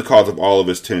 It was the cause of all of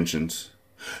his tensions.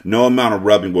 No amount of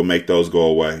rubbing will make those go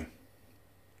away.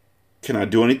 Can I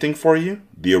do anything for you?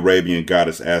 The Arabian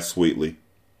goddess asked sweetly.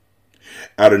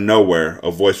 Out of nowhere,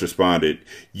 a voice responded,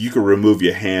 You can remove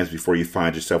your hands before you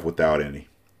find yourself without any.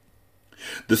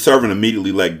 The servant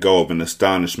immediately let go of an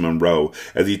astonished Monroe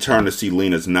as he turned to see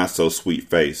Lena's not-so-sweet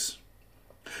face.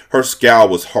 Her scowl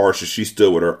was harsh as she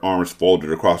stood with her arms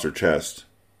folded across her chest.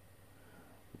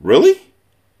 Really?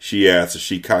 She asked as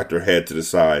she cocked her head to the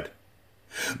side.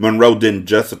 Monroe didn't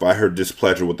justify her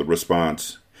displeasure with the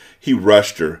response. He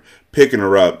rushed her, picking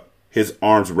her up, his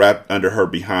arms wrapped under her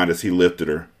behind as he lifted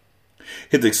her.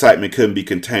 His excitement couldn't be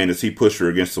contained as he pushed her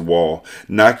against the wall,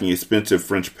 knocking expensive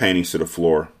French paintings to the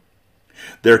floor.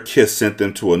 Their kiss sent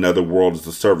them to another world as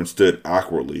the servant stood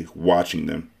awkwardly, watching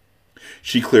them.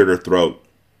 She cleared her throat.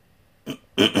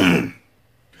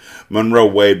 Monroe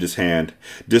waved his hand,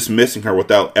 dismissing her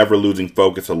without ever losing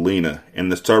focus of Lena,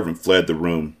 and the servant fled the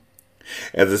room.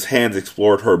 As his hands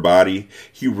explored her body,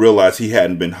 he realized he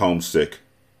hadn't been homesick.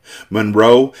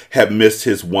 Monroe had missed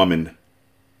his woman.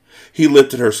 He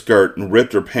lifted her skirt and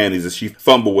ripped her panties as she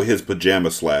fumbled with his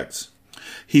pajama slacks.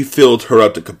 He filled her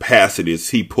up to capacity as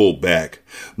he pulled back,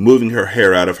 moving her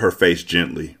hair out of her face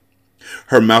gently.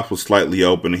 Her mouth was slightly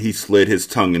open and he slid his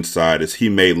tongue inside as he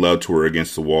made love to her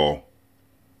against the wall.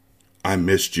 I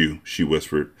missed you, she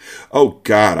whispered. Oh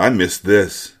God, I missed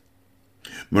this.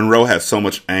 Monroe had so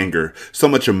much anger, so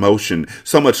much emotion,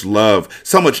 so much love,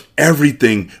 so much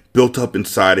everything built up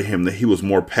inside of him that he was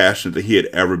more passionate than he had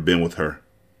ever been with her.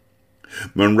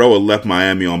 Monroe had left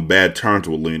Miami on bad terms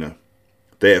with Lena.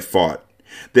 They had fought.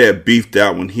 They had beefed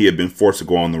out when he had been forced to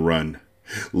go on the run.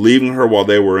 Leaving her while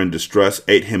they were in distress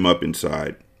ate him up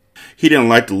inside. He didn't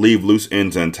like to leave loose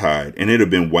ends untied, and it had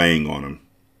been weighing on him.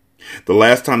 The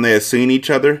last time they had seen each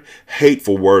other,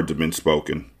 hateful words had been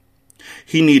spoken.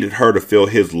 He needed her to feel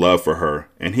his love for her,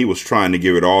 and he was trying to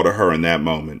give it all to her in that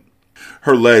moment.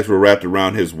 Her legs were wrapped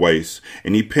around his waist,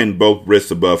 and he pinned both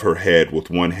wrists above her head with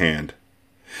one hand.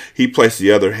 He placed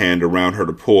the other hand around her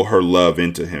to pull her love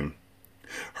into him.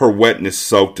 Her wetness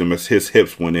soaked him as his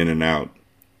hips went in and out.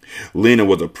 Lena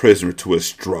was a prisoner to his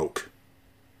stroke.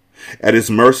 At his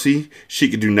mercy, she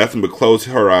could do nothing but close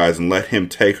her eyes and let him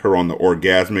take her on the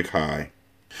orgasmic high.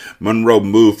 Monroe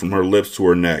moved from her lips to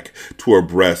her neck, to her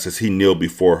breast as he kneeled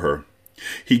before her.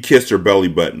 He kissed her belly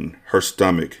button, her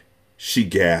stomach. She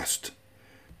gasped.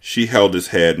 She held his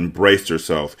head and braced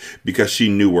herself because she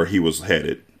knew where he was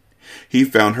headed. He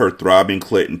found her throbbing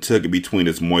clit and took it between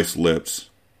his moist lips.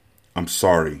 I'm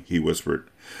sorry, he whispered.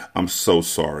 I'm so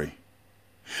sorry.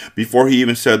 Before he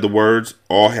even said the words,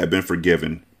 all had been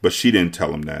forgiven, but she didn't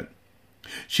tell him that.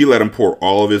 She let him pour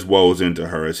all of his woes into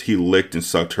her as he licked and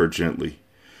sucked her gently.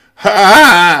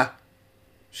 Ha!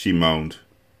 She moaned.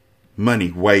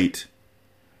 Money, wait.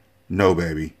 No,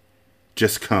 baby.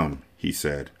 Just come, he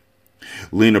said.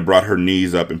 Lena brought her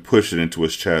knees up and pushed it into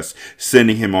his chest,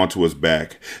 sending him onto his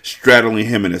back. Straddling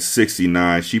him in a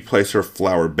 69, she placed her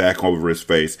flower back over his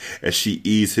face as she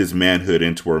eased his manhood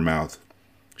into her mouth.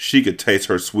 She could taste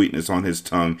her sweetness on his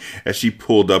tongue as she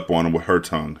pulled up on him with her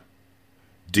tongue.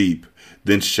 Deep,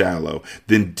 then shallow,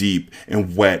 then deep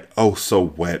and wet, oh so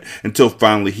wet, until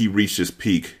finally he reached his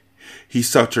peak. He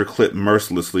sucked her clit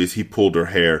mercilessly as he pulled her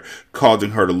hair,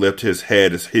 causing her to lift his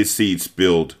head as his seed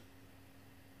spilled.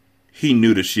 He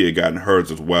knew that she had gotten hers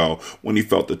as well when he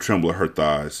felt the tremble of her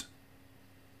thighs.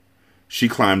 She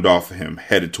climbed off of him,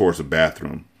 headed towards the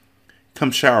bathroom.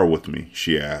 Come shower with me,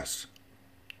 she asked.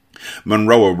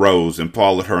 Monroe arose and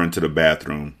followed her into the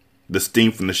bathroom. The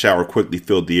steam from the shower quickly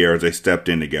filled the air as they stepped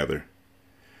in together.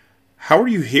 How are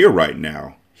you here right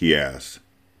now? He asked.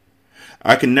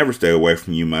 I can never stay away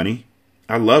from you, Money.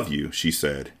 I love you, she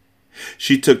said.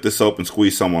 She took the soap and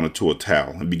squeezed some onto a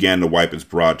towel and began to wipe his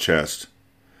broad chest.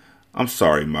 I'm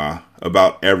sorry, Ma,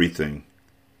 about everything.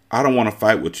 I don't want to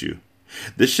fight with you.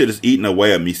 This shit has eaten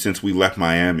away at me since we left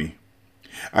Miami.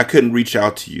 I couldn't reach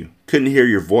out to you, couldn't hear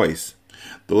your voice.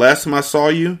 The last time I saw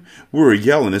you, we were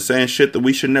yelling and saying shit that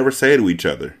we should never say to each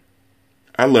other.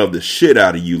 I love the shit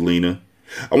out of you, Lena.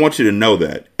 I want you to know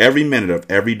that every minute of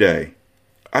every day.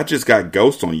 I just got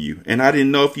ghosts on you, and I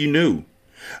didn't know if you knew.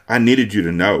 I needed you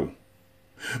to know.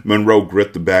 Monroe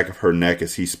gripped the back of her neck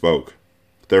as he spoke.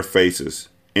 Their faces,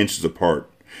 inches apart,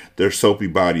 their soapy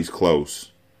bodies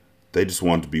close. They just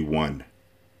wanted to be one.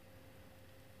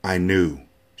 I knew,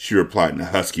 she replied in a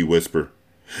husky whisper.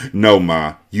 No,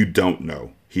 Ma, you don't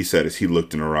know, he said as he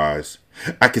looked in her eyes.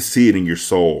 I could see it in your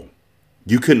soul.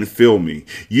 You couldn't feel me.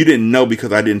 You didn't know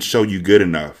because I didn't show you good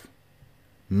enough.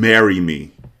 Marry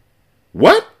me.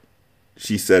 What?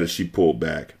 She said as she pulled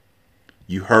back.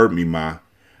 You heard me, Ma.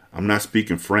 I'm not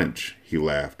speaking French, he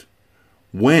laughed.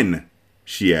 When?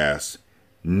 She asked.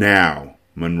 Now,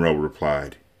 Monroe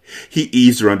replied. He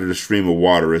eased her under the stream of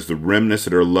water as the remnants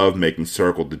of their lovemaking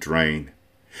circled the drain.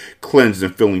 Cleansed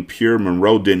and feeling pure,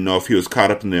 Monroe didn't know if he was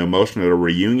caught up in the emotion of the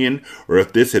reunion or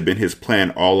if this had been his plan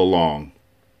all along.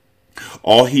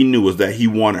 All he knew was that he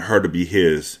wanted her to be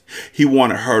his. He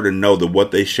wanted her to know that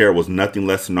what they shared was nothing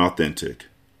less than authentic.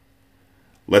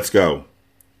 Let's go.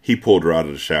 He pulled her out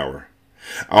of the shower.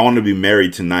 I want to be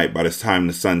married tonight. By the time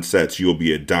the sun sets, you'll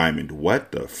be a diamond.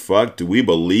 What the fuck? Do we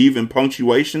believe in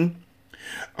punctuation?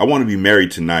 I want to be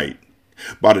married tonight.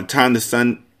 By the time the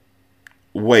sun...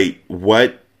 Wait,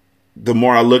 what? The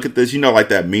more I look at this, like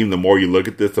that meme, the more you look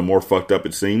at this, the more fucked up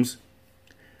it seems.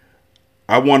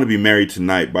 I want to be married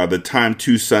tonight. By the time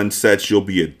 2 sunsets, you'll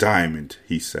be a diamond,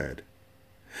 he said.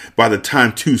 By the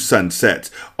time 2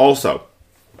 sunsets. Also,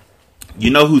 you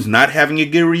know who's not having a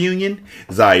good reunion?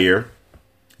 Zaire.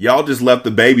 Y'all just left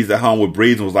the babies at home with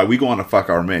Breeze and was like, we going to fuck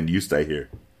our men. You stay here.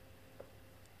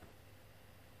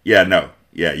 Yeah, no.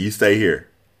 Yeah, you stay here.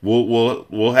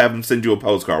 We'll have him send you a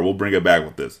postcard. We'll bring it back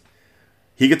with us.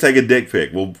 He could take a dick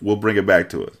pic. We'll bring it back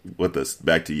to us with us,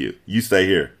 back to you. You stay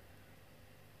here.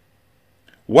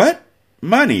 What?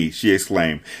 Money, she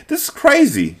exclaimed. This is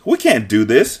crazy. We can't do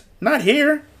this. Not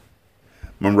here.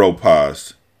 Monroe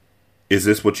paused. Is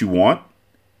this what you want?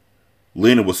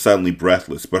 Lena was suddenly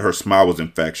breathless, but her smile was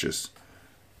infectious.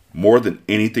 More than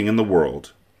anything in the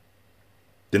world.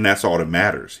 Then that's all that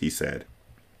matters, he said.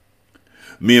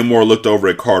 Mia Moore looked over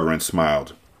at Carter and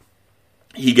smiled.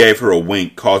 He gave her a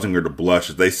wink, causing her to blush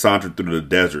as they sauntered through the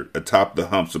desert atop the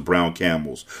humps of brown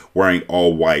camels, wearing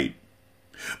all white.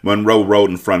 Monroe rode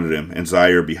in front of them and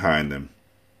Zaire behind them.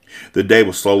 The day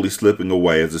was slowly slipping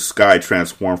away as the sky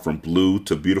transformed from blue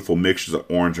to beautiful mixtures of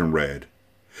orange and red.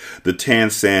 The tan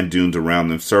sand dunes around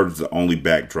them served as the only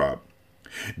backdrop.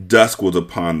 Dusk was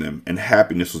upon them, and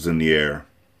happiness was in the air.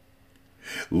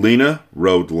 Lena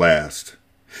rode last.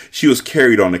 She was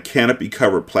carried on a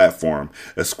canopy-covered platform,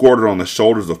 escorted on the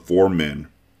shoulders of 4 men.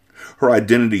 Her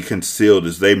identity concealed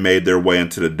as they made their way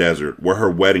into the desert, where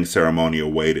her wedding ceremony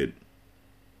awaited.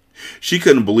 She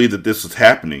couldn't believe that this was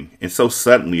happening, and so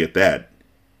suddenly at that.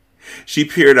 She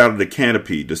peered out of the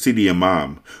canopy to see the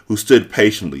imam, who stood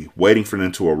patiently, waiting for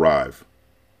them to arrive.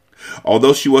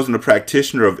 Although she wasn't a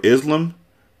practitioner of Islam,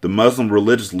 the Muslim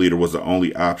religious leader was the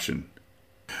only option.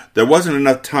 There wasn't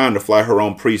enough time to fly her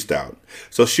own priest out,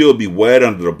 so she would be wed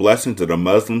under the blessings of the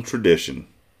Muslim tradition.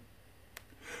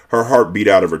 Her heart beat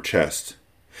out of her chest.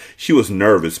 She was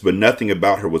nervous, but nothing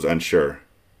about her was unsure.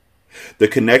 The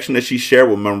connection that she shared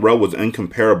with Monroe was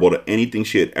incomparable to anything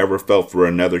she had ever felt for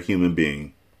another human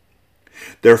being.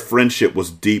 Their friendship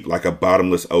was deep like a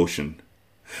bottomless ocean.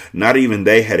 Not even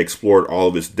they had explored all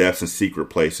of its depths and secret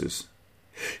places.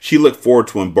 She looked forward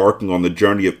to embarking on the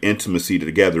journey of intimacy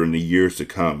together in the years to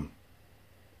come.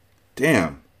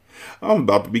 Damn, I'm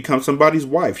about to become somebody's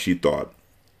wife, she thought.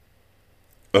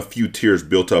 A few tears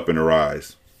built up in her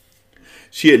eyes.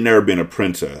 She had never been a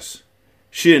princess.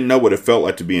 She didn't know what it felt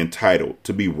like to be entitled,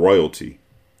 to be royalty.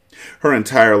 Her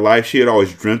entire life she had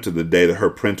always dreamt of the day that her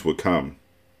prince would come.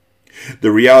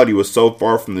 The reality was so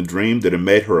far from the dream that it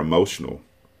made her emotional.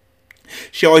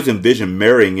 She always envisioned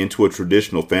marrying into a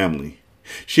traditional family.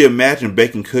 She imagined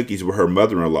baking cookies with her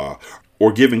mother-in-law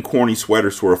or giving corny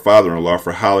sweaters to her father-in-law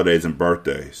for holidays and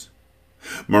birthdays.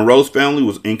 Monroe's family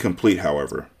was incomplete,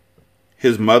 however.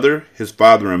 His mother, his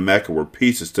father, and Mecca were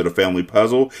pieces to the family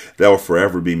puzzle that will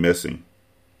forever be missing.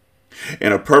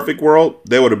 In a perfect world,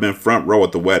 they would have been front row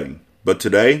at the wedding, but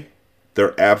today,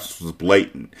 their absence was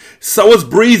blatant. So was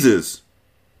Breeze's!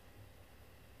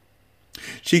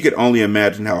 She could only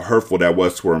imagine how hurtful that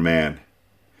was to her man.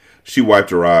 She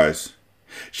wiped her eyes.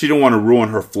 She didn't want to ruin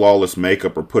her flawless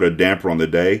makeup or put a damper on the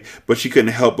day, but she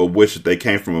couldn't help but wish that they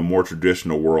came from a more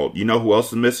traditional world. You know who else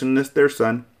is missing this there,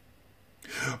 son?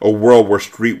 A world where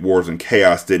street wars and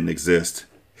chaos didn't exist.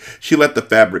 She let the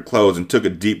fabric close and took a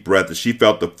deep breath as she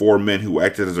felt the 4 men who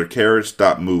acted as her carriage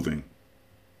stop moving.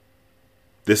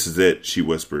 "This is it," she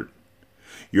whispered.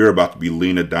 "You're about to be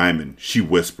Lena Diamond," she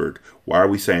whispered. Why are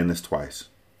we saying this twice?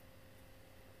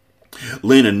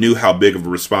 Lena knew how big of a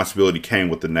responsibility came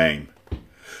with the name.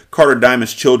 Carter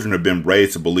Diamond's children had been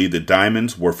raised to believe that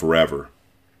diamonds were forever.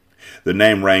 The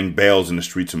name rang bells in the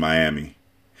streets of Miami.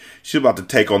 She was about to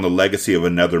take on the legacy of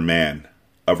another man,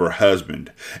 of her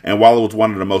husband, and while it was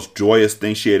one of the most joyous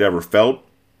things she had ever felt,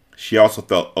 she also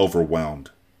felt overwhelmed.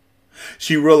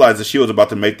 She realized that she was about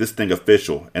to make this thing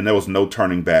official, and there was no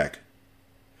turning back.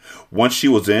 Once she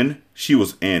was in,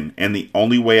 and the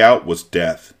only way out was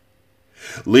death.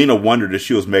 Lena wondered if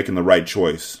she was making the right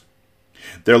choice.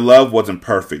 Their love wasn't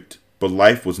perfect, but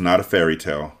life was not a fairy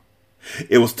tale.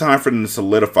 It was time for them to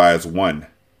solidify as one.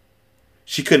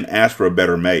 She couldn't ask for a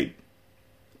better mate.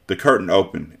 The curtain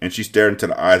opened, and she stared into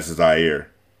the eyes of Zaire.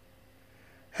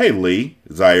 "Hey, Lee,"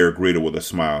 Zaire greeted with a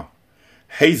smile.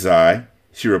 "Hey, Zai,"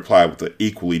 she replied with an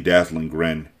equally dazzling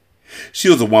grin. She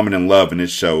was a woman in love, and it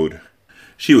showed.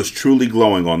 She was truly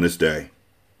glowing on this day.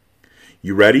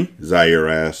 "You ready?" Zaire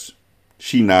asked.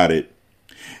 She nodded.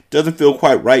 "Doesn't feel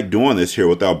quite right doing this here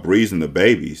without Breeze and the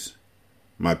babies."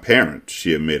 "My parents,"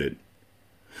 she admitted.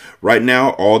 "Right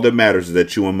now, all that matters is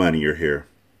that you and Money are here.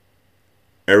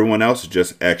 Everyone else is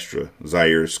just extra,"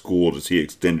 Zaire schooled as he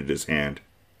extended his hand.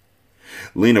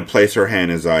 Lena placed her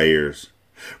hand in Zaire's.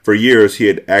 For years, he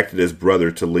had acted as brother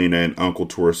to Lena and uncle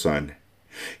to her son.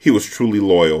 He was truly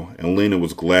loyal, and Lena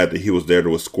was glad that he was there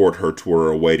to escort her to her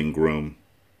awaiting groom.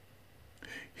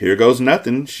 "Here goes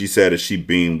nothing," she said as she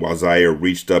beamed while Zaire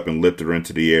reached up and lifted her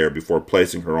into the air before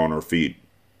placing her on her feet.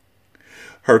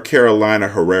 Her Carolina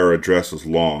Herrera dress was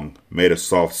long, made of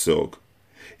soft silk.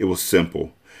 It was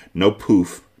simple. No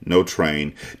poof, no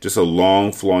train, just a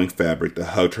long flowing fabric that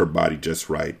hugged her body just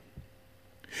right.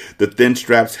 The thin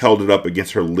straps held it up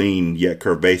against her lean yet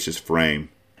curvaceous frame.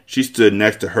 She stood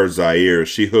next to her Zaire as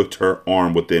she hooked her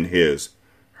arm within his.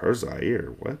 Her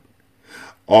Zaire, what?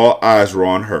 All eyes were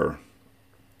on her.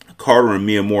 Carter and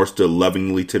Mia Moore stood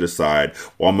lovingly to the side,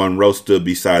 while Monroe stood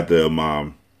beside the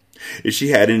imam. If she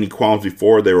had any qualms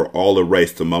before, they were all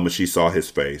erased the moment she saw his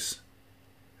face.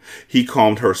 He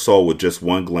calmed her soul with just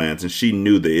one glance, and she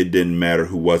knew that it didn't matter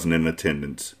who wasn't in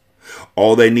attendance.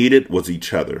 All they needed was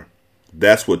each other.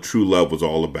 That's what true love was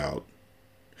all about.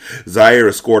 Zaire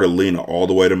escorted Lena all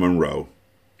the way to Monroe.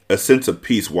 A sense of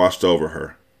peace washed over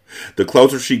her. The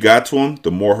closer she got to him,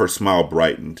 the more her smile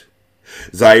brightened.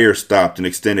 Zaire stopped and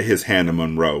extended his hand to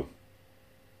Monroe.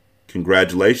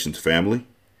 "Congratulations, family,"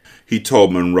 he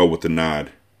told Monroe with a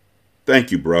nod.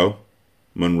 "Thank you, bro,"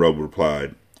 Monroe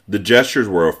replied. The gestures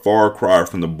were a far cry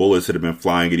from the bullets that had been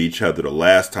flying at each other the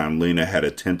last time Lena had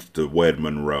attempted to wed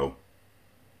Monroe.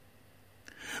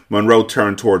 Monroe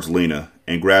turned towards Lena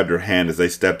and grabbed her hand as they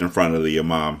stepped in front of the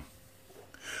imam.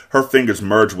 Her fingers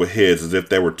merged with his as if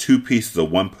they were two pieces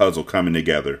of one puzzle coming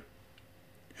together.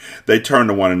 They turned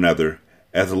to one another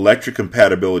as electric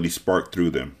compatibility sparked through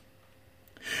them.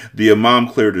 The imam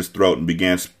cleared his throat and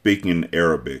began speaking in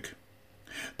Arabic.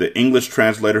 The English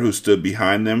translator who stood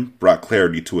behind them brought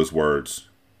clarity to his words.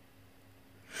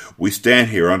 "We stand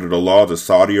here under the laws of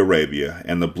Saudi Arabia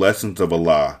and the blessings of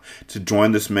Allah to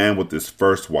join this man with his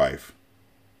first wife.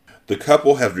 The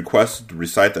couple has requested to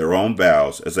recite their own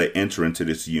vows as they enter into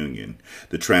this union,"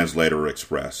 the translator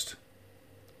expressed.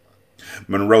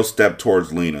 Monroe stepped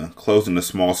towards Lena, closing the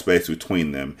small space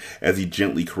between them as he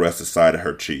gently caressed the side of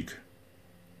her cheek.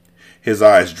 His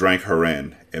eyes drank her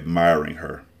in, admiring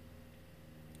her.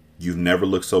 "You've never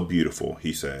looked so beautiful,"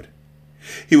 he said.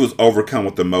 He was overcome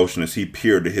with emotion as he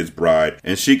peered at his bride,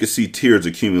 and she could see tears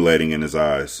accumulating in his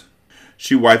eyes.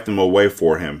 She wiped them away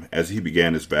for him as he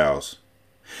began his vows.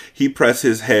 He pressed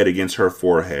his head against her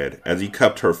forehead as he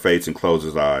cupped her face and closed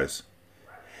his eyes.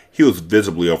 He was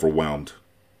visibly overwhelmed.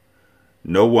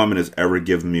 "No woman has ever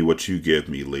given me what you give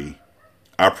me, Lee.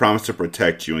 I promise to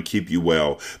protect you and keep you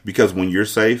well, because when you're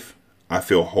safe, I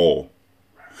feel whole.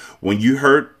 When you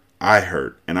hurt, I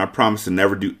hurt, and I promise to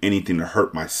never do anything to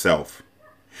hurt myself.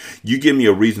 You give me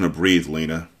a reason to breathe,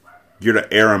 Lena. You're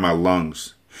the air in my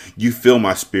lungs. You fill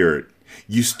my spirit.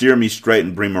 You steer me straight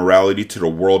and bring morality to the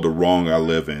world of wrong I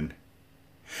live in.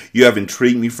 You have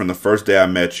intrigued me from the first day I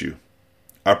met you.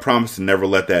 I promise to never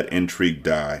let that intrigue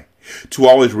die, to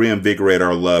always reinvigorate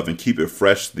our love and keep it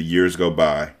fresh as the years go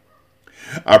by.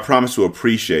 I promise to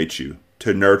appreciate you,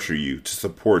 to nurture you, to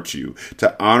support you,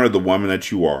 to honor the woman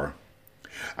that you are.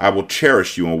 I will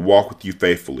cherish you and walk with you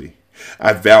faithfully.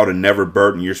 I vow to never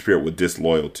burden your spirit with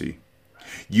disloyalty.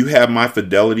 You have my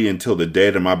fidelity until the day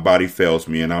that my body fails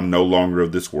me and I'm no longer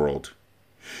of this world.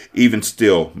 Even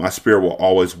still, my spirit will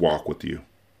always walk with you.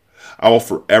 I will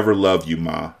forever love you,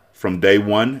 Ma, from day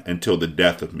one until the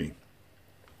death of me.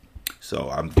 So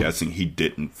I'm guessing he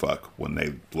didn't fuck when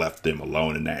they left them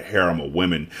alone in that harem of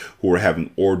women who were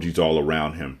having orgies all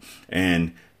around him.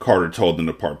 And Carter told them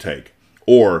to partake.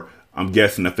 Or I'm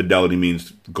guessing that fidelity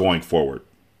means going forward.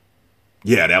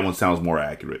 Yeah, that one sounds more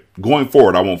accurate. Going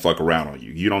forward, I won't fuck around on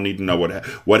you. You don't need to know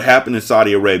what happened in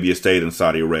Saudi Arabia stayed in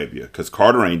Saudi Arabia. Because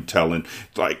Carter ain't telling.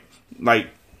 Like,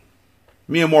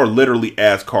 me and Moore literally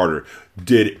asked Carter,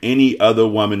 did any other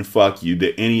woman fuck you?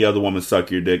 Did any other woman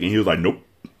suck your dick? And he was like, nope.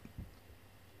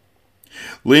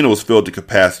 Lena was filled to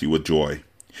capacity with joy.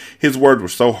 His words were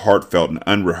so heartfelt and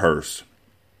unrehearsed.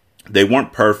 They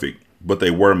weren't perfect, but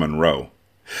they were Monroe.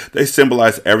 They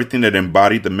symbolized everything that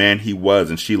embodied the man he was,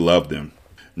 and she loved them.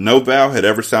 No vow had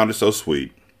ever sounded so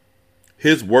sweet.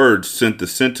 His words sent the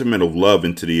sentiment of love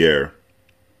into the air.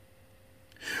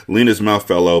 Lena's mouth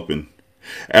fell open.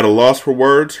 At a loss for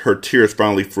words, her tears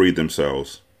finally freed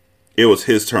themselves. It was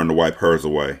his turn to wipe hers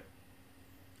away.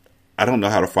 I don't know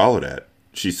how to follow that,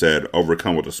 she said,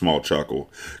 overcome with a small chuckle,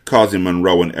 causing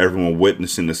Monroe and everyone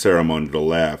witnessing the ceremony to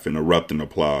laugh and erupt in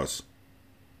applause.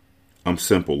 I'm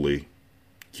simple, Lee.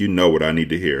 You know what I need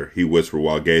to hear, he whispered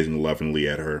while gazing lovingly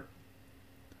at her.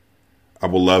 I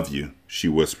will love you, she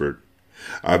whispered.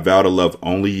 I vow to love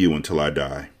only you until I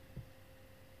die.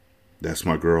 That's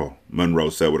my girl, Monroe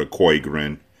said with a coy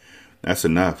grin. That's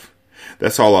enough.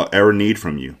 That's all I'll ever need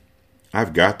from you.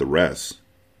 I've got the rest.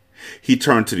 He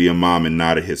turned to the imam and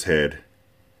nodded his head.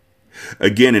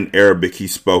 Again in Arabic he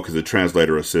spoke as the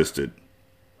translator assisted.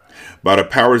 By the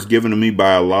powers given to me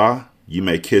by Allah, you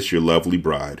may kiss your lovely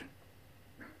bride.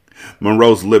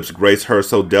 Monroe's lips graced hers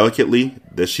so delicately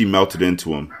that she melted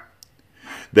into him.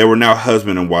 They were now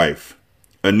husband and wife.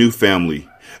 A new family,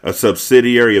 a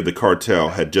subsidiary of the cartel,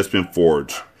 had just been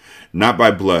forged. Not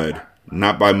by blood,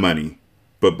 not by money,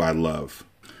 but by love.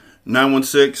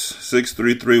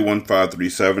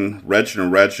 916-633-1537,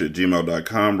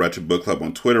 ratchetandratchet@gmail.com, Ratchet Book Club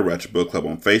on Twitter, Ratchet Book Club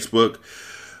on Facebook.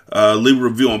 Leave a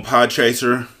review on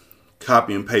Podchaser.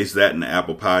 Copy and paste that in the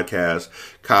Apple Podcast.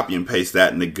 Copy and paste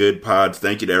that in the Good Pods.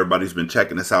 Thank you to everybody who's been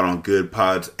checking us out on Good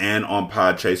Pods and on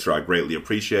Podchaser. I greatly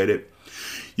appreciate it.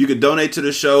 You can donate to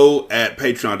the show at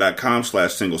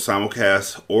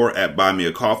patreon.com/singlesimulcast or at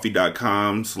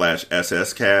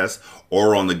buymeacoffee.com/sscast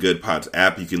or on the Good Pods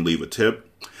app. You can leave a tip.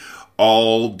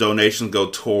 All donations go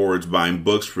towards buying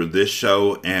books for this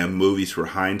show and movies for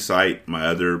Hindsight, my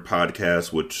other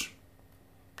podcast, which,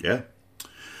 yeah.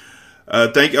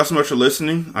 Thank y'all so much for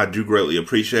listening. I do greatly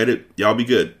appreciate it. Y'all be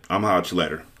good. I'm gonna holler at you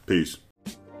later. Peace.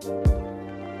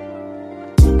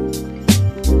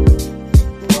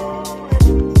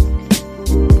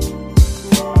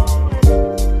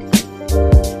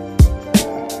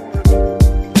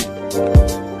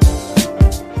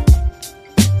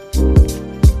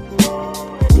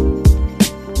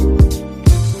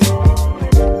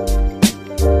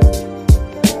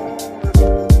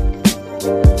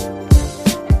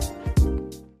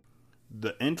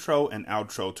 Intro and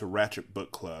outro to Ratchet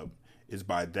Book Club is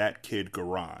by That Kid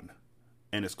Garan,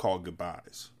 and it's called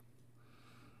Goodbyes.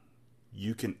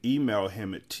 You can email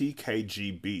him at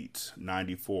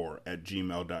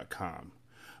tkgbeats94@gmail.com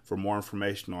for more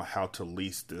information on how to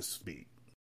lease this beat.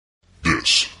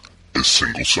 This is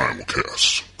Single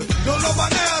Simulcast.